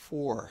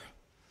for.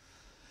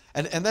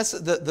 And that's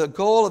the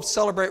goal of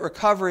Celebrate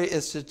Recovery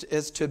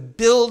is to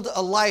build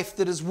a life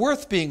that is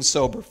worth being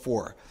sober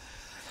for,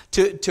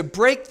 to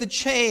break the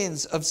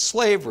chains of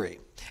slavery.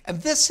 And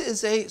this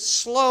is a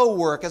slow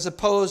work as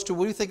opposed to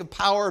when we think of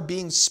power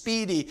being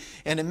speedy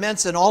and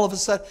immense and all of a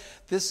sudden,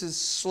 this is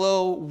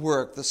slow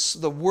work.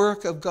 The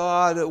work of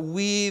God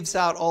weaves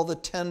out all the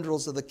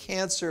tendrils of the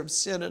cancer of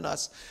sin in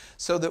us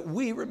so that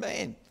we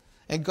remain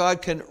and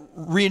God can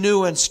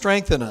renew and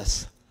strengthen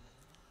us.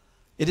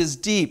 It is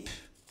deep.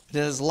 It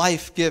is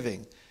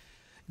life-giving.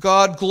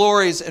 God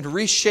glories in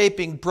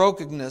reshaping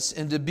brokenness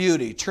into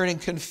beauty, turning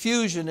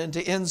confusion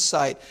into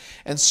insight,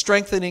 and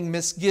strengthening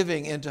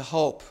misgiving into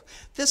hope.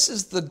 This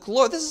is the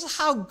glory. This is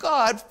how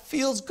God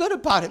feels good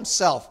about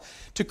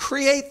Himself, to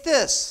create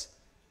this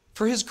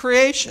for His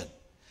creation.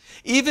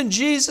 Even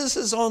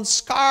Jesus' own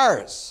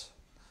scars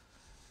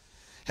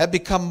have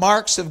become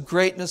marks of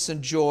greatness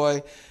and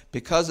joy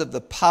because of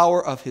the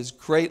power of His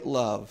great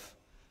love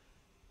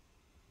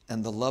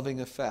and the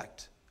loving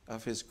effect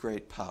of His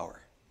great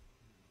power.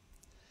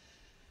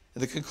 In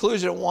the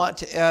conclusion, I want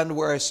to end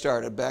where I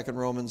started, back in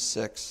Romans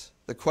 6.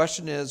 The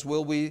question is,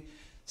 will we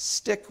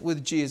stick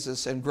with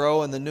Jesus and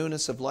grow in the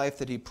newness of life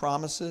that He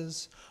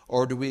promises,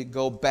 or do we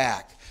go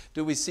back?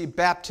 Do we see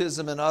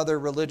baptism and other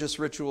religious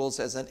rituals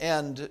as an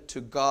end to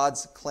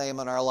God's claim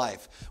on our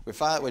life?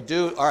 We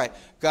do, all right,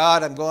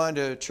 God, I'm going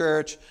to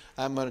church,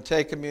 I'm going to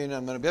take communion,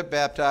 I'm going to get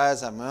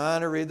baptized, I'm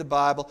going to read the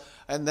Bible,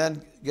 and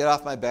then get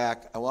off my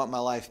back. I want my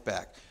life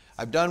back.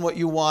 I've done what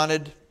you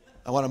wanted.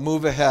 I want to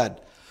move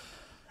ahead.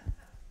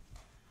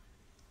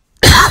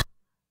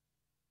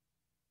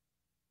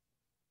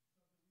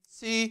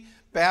 See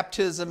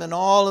baptism and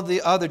all of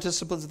the other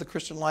disciplines of the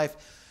Christian life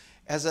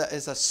as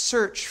a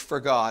search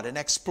for God, an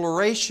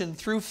exploration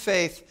through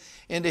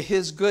faith into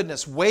His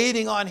goodness,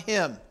 waiting on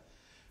Him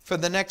for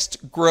the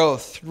next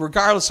growth,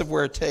 regardless of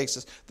where it takes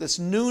us, this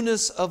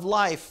newness of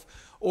life,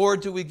 or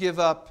do we give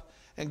up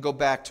and go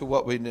back to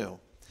what we knew?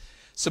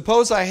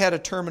 Suppose I had a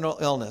terminal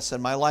illness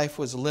and my life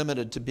was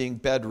limited to being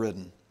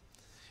bedridden,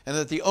 and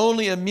that the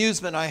only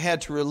amusement I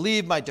had to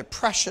relieve my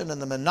depression and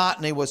the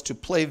monotony was to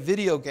play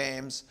video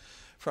games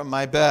from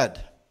my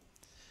bed.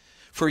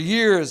 For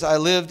years, I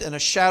lived in a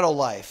shadow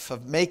life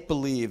of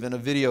make-believe in a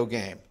video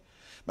game.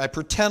 My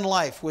pretend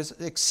life was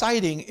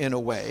exciting in a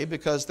way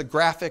because the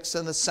graphics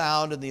and the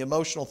sound and the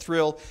emotional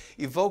thrill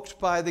evoked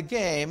by the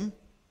game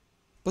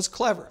was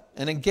clever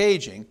and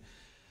engaging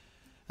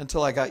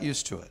until I got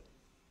used to it.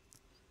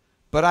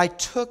 But I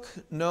took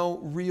no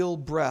real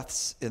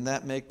breaths in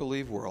that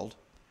make-believe world,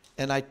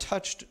 and I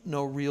touched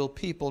no real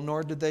people,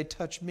 nor did they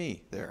touch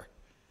me there.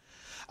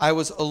 I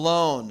was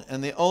alone,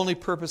 and the only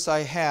purpose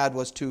I had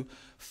was to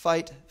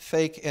fight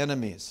fake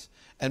enemies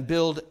and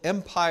build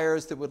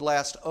empires that would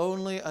last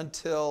only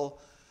until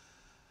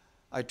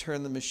I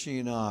turned the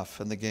machine off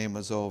and the game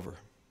was over.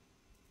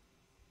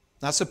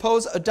 Now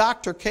suppose a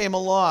doctor came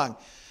along,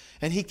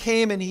 and he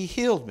came and he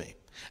healed me.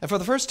 And for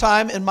the first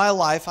time in my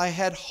life, I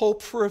had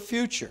hope for a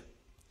future.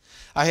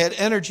 I had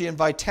energy and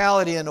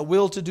vitality and a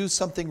will to do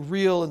something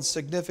real and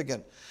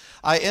significant.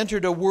 I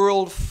entered a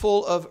world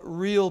full of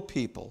real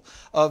people,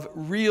 of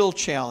real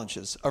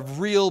challenges, of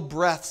real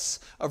breaths,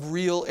 of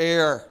real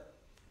air.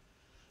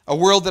 A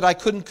world that I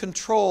couldn't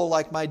control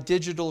like my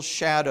digital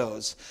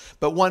shadows,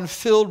 but one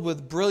filled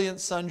with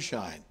brilliant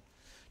sunshine,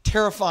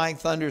 terrifying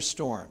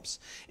thunderstorms,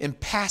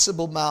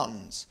 impassable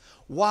mountains,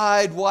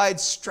 wide, wide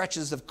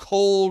stretches of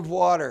cold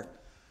water,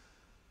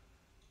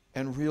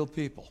 and real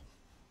people.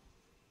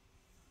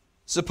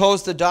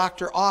 Suppose the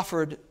doctor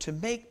offered to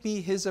make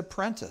me his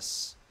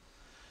apprentice,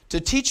 to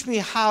teach me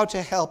how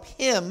to help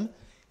him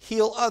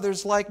heal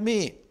others like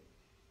me,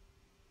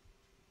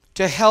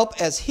 to help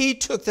as he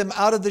took them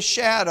out of the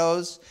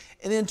shadows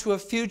and into a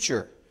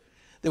future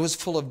that was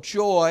full of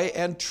joy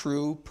and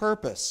true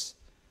purpose.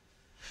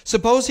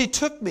 Suppose he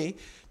took me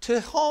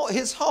to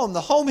his home,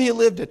 the home he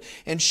lived in,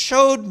 and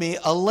showed me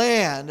a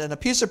land and a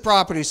piece of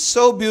property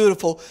so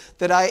beautiful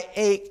that I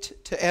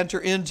ached to enter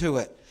into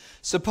it.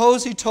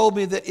 Suppose he told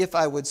me that if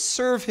I would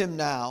serve him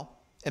now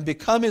and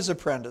become his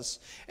apprentice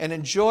and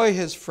enjoy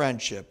his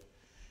friendship,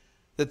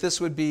 that this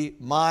would be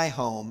my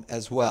home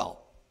as well.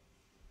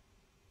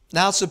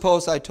 Now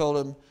suppose I told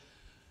him,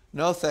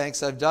 no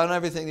thanks, I've done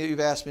everything that you've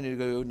asked me to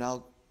do,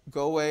 now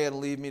go away and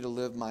leave me to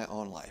live my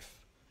own life.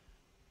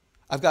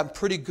 I've gotten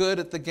pretty good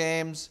at the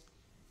games.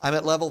 I'm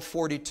at level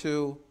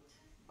 42.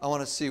 I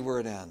want to see where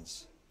it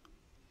ends.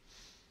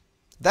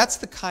 That's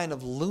the kind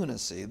of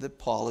lunacy that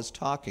Paul is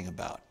talking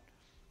about.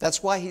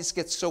 That's why he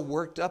gets so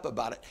worked up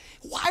about it.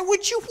 Why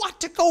would you want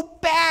to go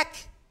back?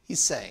 He's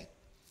saying.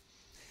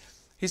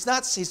 He's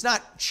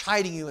not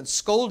chiding you and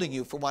scolding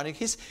you for wanting.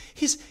 He's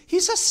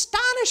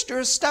astonished or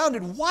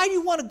astounded. Why do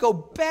you want to go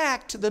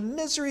back to the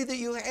misery that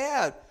you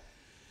had?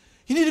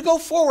 You need to go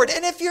forward.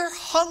 And if you're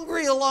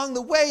hungry along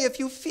the way, if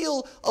you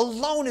feel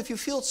alone, if you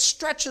feel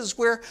stretches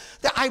where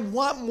I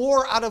want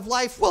more out of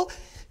life, well,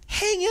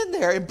 hang in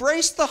there.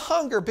 Embrace the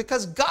hunger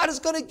because God is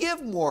going to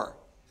give more.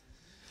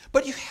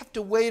 But you have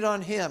to wait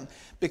on him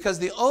because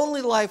the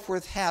only life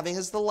worth having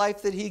is the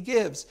life that he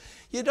gives.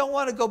 You don't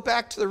want to go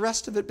back to the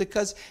rest of it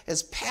because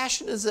as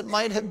passionate as it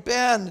might have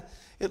been,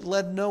 it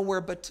led nowhere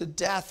but to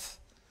death.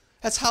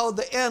 That's how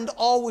the end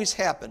always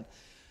happened.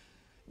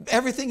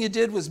 Everything you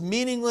did was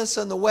meaningless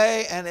on the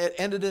way and it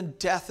ended in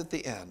death at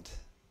the end.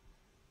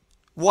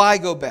 Why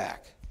go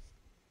back?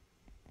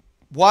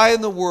 Why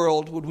in the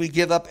world would we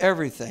give up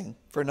everything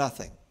for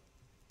nothing?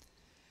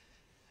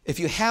 If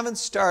you haven't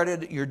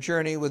started your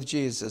journey with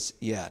Jesus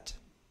yet,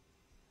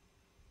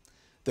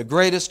 the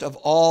greatest of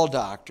all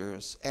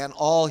doctors and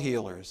all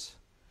healers,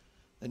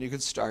 then you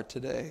could start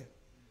today.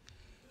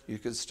 You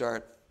could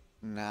start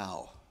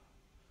now.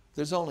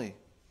 There's only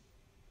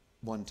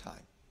one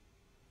time.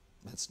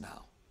 That's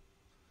now.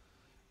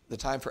 The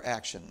time for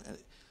action.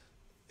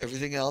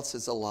 Everything else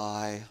is a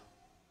lie.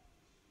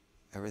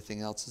 Everything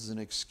else is an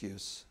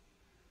excuse.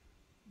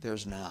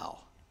 There's now.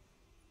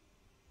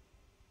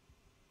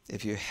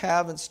 If you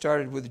haven't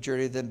started with the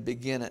journey, then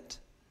begin it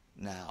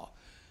now.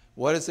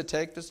 What does it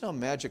take? There's no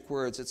magic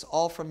words. It's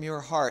all from your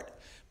heart,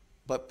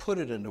 but put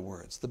it into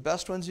words, the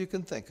best ones you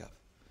can think of.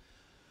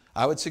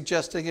 I would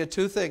suggest to you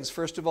two things.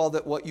 First of all,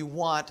 that what you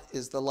want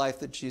is the life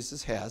that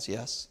Jesus has,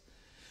 yes.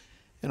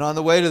 And on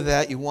the way to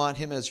that, you want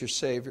him as your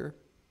Savior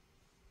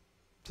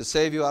to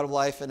save you out of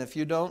life. And if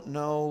you don't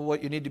know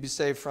what you need to be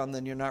saved from,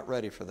 then you're not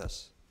ready for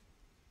this.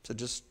 So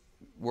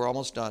we're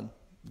almost done.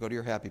 Go to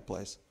your happy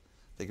place.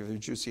 Think of your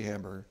juicy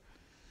hamburger.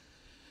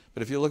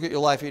 But if you look at your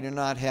life and you're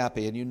not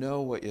happy and you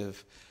know what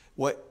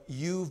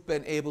you've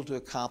been able to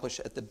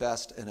accomplish at the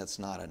best and it's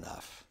not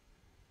enough,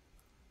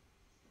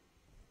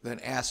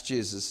 then ask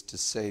Jesus to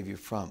save you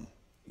from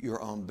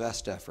your own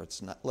best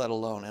efforts, let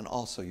alone and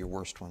also your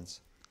worst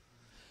ones.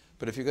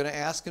 But if you're going to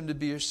ask him to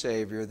be your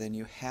Savior, then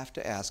you have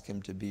to ask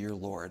him to be your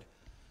Lord.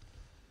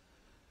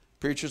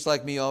 Preachers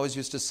like me always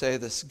used to say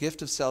this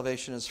gift of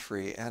salvation is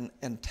free, and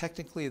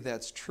technically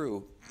that's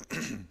true.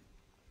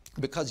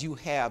 Because you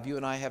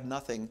and I have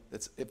nothing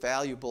that's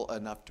valuable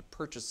enough to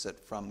purchase it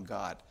from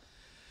God.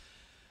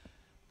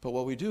 But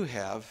what we do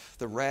have,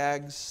 the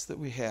rags that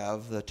we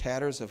have, the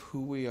tatters of who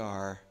we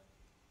are,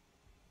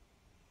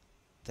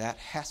 that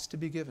has to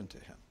be given to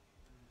him.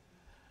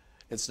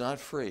 It's not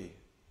free.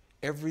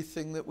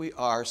 Everything that we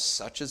are,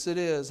 such as it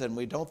is, and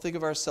we don't think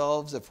of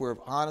ourselves, if we're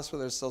honest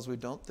with ourselves, we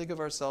don't think of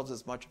ourselves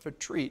as much of a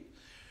treat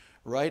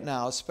right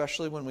now,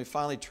 especially when we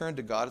finally turn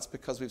to God. It's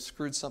because we've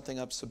screwed something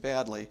up so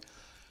badly.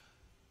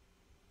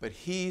 But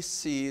he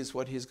sees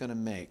what he's going to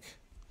make.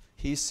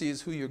 He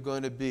sees who you're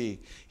going to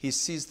be. He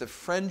sees the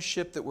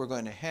friendship that we're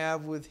going to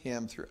have with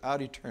him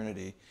throughout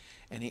eternity,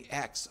 and he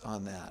acts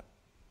on that.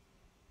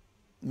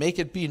 Make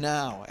it be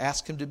now.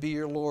 Ask him to be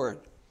your Lord.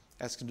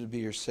 Ask him to be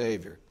your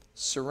Savior.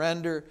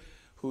 Surrender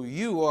who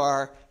you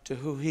are to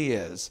who he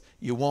is.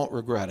 You won't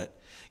regret it.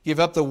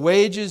 Give up the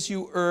wages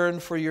you earn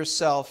for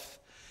yourself,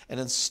 and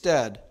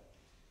instead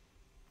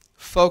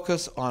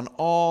focus on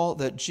all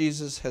that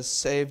Jesus has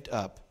saved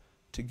up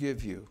to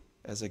give you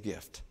as a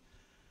gift.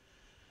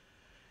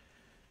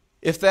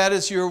 If that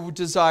is your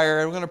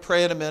desire, and we're going to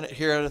pray in a minute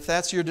here, and if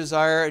that's your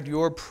desire and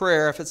your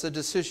prayer, if it's a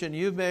decision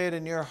you've made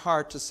in your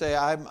heart to say,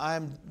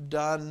 I'm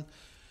done,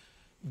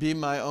 be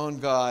my own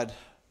God,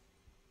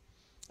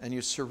 and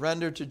you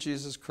surrender to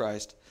Jesus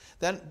Christ,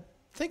 then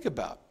think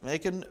about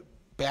making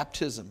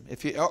baptism.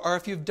 Or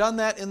if you've done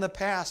that in the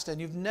past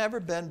and you've never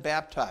been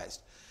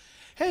baptized,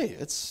 hey,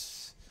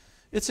 it's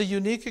a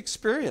unique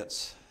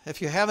experience.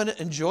 If you haven't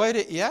enjoyed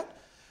it yet,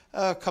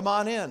 come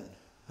on in.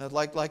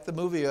 Like the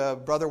movie,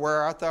 Brother,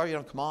 Where Art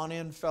Thou? Come on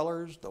in,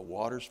 fellers, the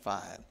water's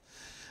fine.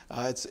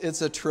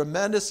 It's a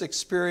tremendous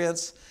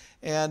experience,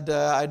 and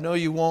I know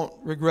you won't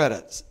regret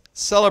it.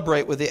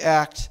 Celebrate with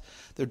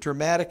the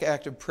dramatic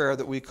act of prayer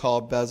that we call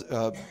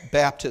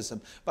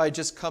baptism, by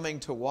just coming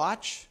to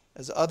watch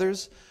as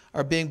others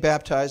are being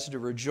baptized, to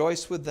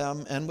rejoice with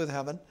them and with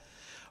heaven,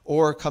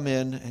 or come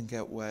in and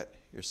get wet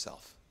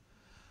yourself.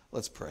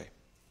 Let's pray.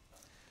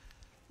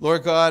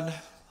 Lord God,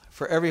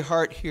 for every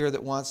heart here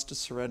that wants to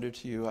surrender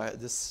to you,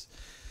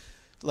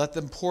 let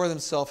them pour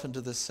themselves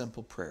into this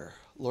simple prayer.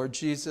 Lord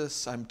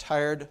Jesus, I'm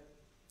tired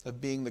of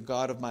being the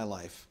God of my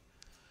life.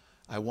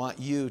 I want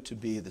you to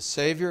be the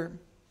Savior,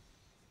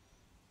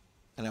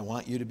 and I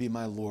want you to be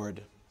my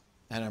Lord,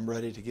 and I'm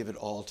ready to give it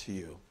all to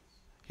you.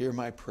 Hear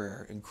my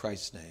prayer in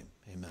Christ's name.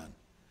 Amen.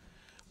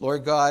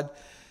 Lord God,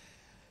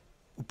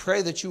 we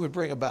pray that you would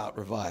bring about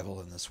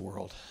revival in this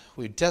world.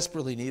 We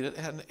desperately need it,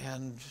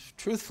 and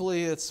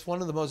truthfully, it's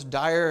one of the most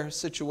dire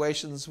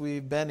situations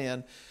we've been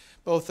in,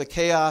 both the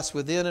chaos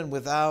within and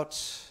without.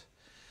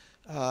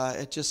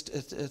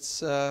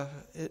 It's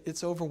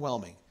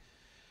overwhelming.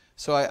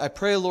 So I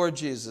pray, Lord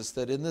Jesus,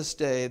 that in this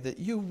day that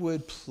you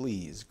would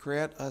please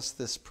grant us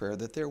this prayer,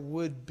 that there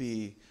would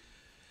be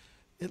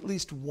at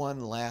least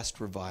one last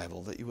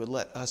revival that you would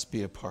let us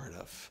be a part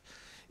of.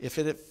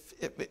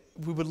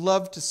 We would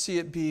love to see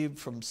it be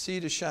from sea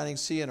to shining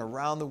sea and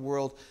around the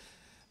world,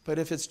 but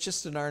if it's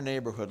just in our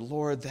neighborhood,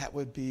 Lord, that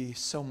would be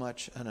so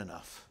much and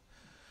enough.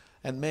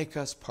 And make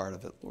us part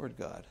of it, Lord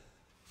God.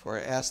 For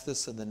I ask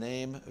this in the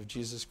name of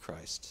Jesus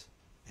Christ.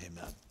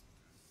 Amen.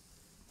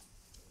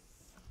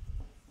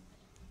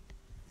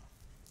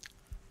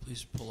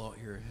 Please pull out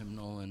your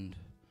hymnal and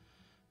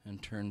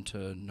turn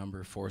to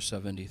number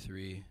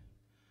 473,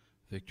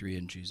 Victory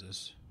in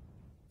Jesus.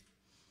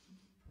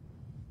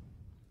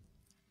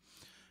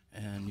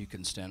 And you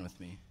can stand with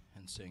me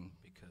and sing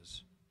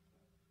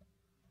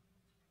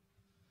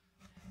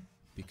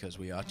because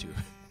we ought to.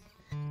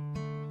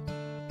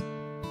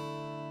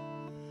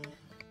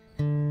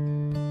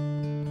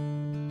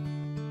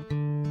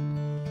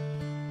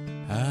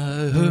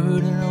 I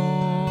heard an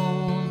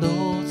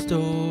old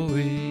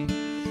story,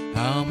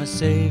 how my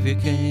Savior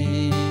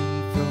came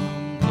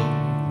from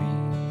glory,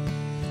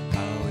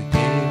 how he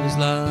gave his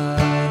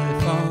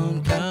life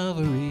on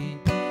Calvary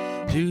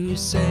to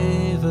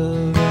save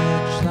a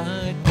wretch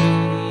like me.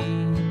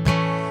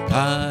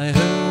 I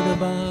heard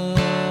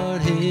about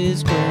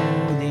his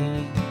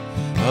groaning,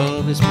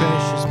 of his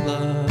precious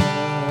blood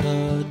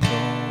atoning.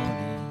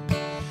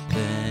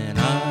 Then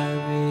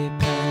I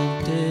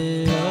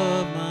repented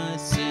of my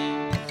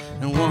sin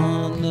and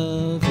won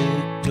the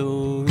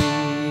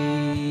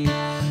victory.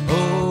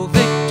 Oh,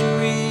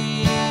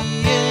 victory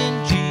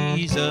in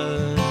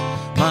Jesus,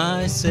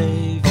 my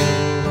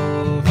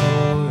Savior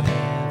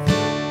forever.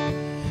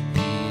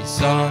 He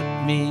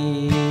sought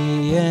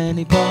me and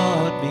he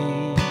bought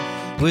me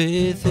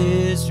with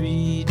his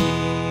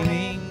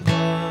redeeming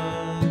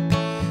blood.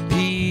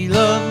 He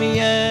loved me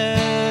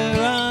ere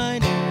I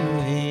knew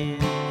him,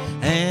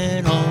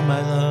 and all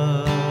my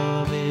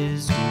love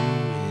is to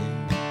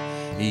him.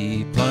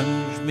 He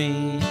plunged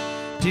me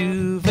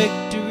to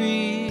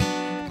victory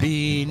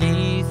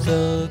beneath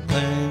the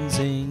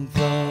cleansing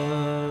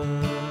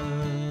flood.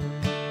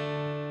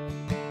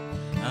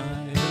 I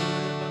heard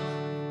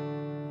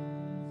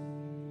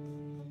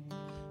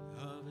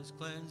of his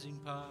cleansing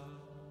power,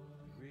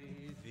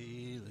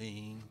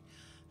 revealing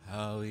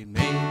how he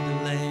made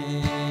the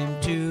lame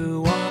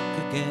to walk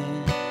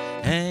again,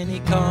 and he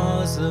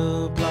caused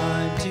the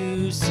blind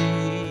to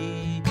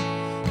see.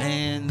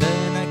 And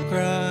then I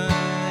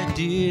cried,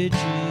 dear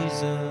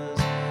Jesus,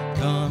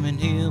 come and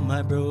heal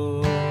my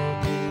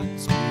broken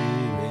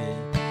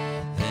spirit.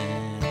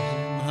 Then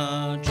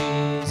how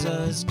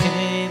Jesus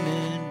came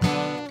and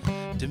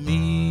brought to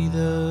me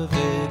the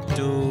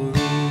victory.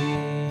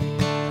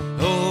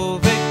 Oh,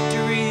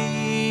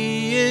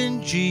 victory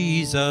in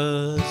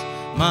Jesus,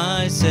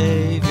 my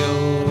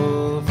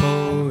Savior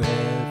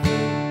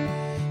forever.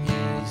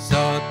 He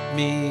sought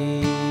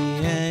me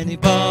and he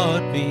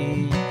bought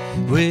me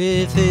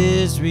with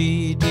his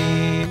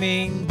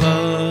redeeming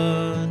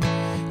blood.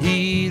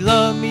 He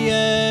loved me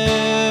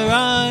ere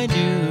I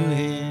knew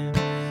him,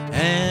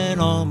 and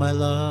all my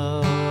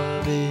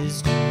love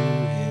is to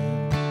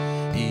him.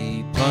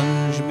 He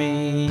plunged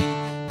me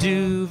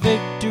to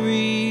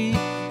victory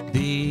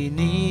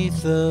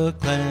beneath the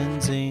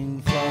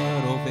cleansing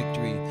flood. Oh,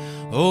 victory.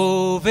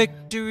 Oh,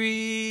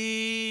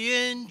 victory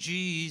in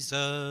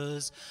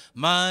Jesus,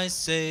 my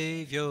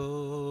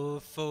Savior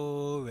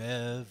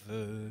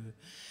forever.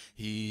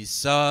 He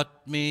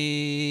sought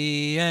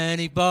me and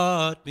he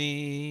bought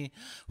me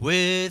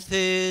with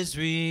his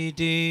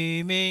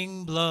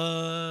redeeming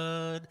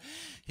blood.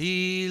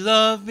 He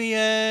loved me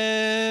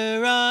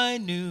ere I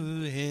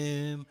knew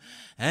him,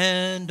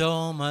 and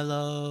all my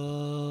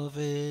love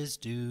is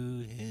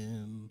due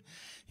him.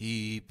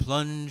 He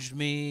plunged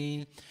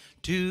me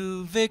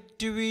to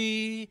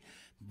victory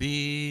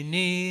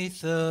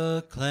beneath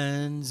a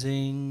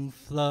cleansing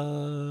flood.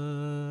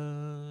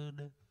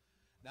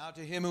 Now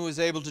to him who is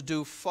able to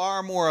do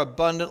far more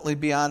abundantly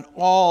beyond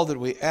all that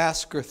we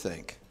ask or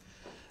think,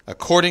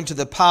 according to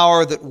the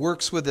power that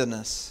works within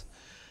us,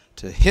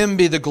 to him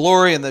be the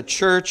glory in the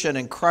church and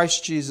in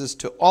Christ Jesus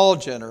to all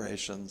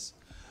generations,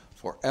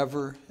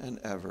 forever and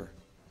ever.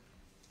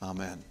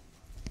 Amen.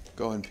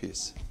 Go in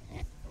peace.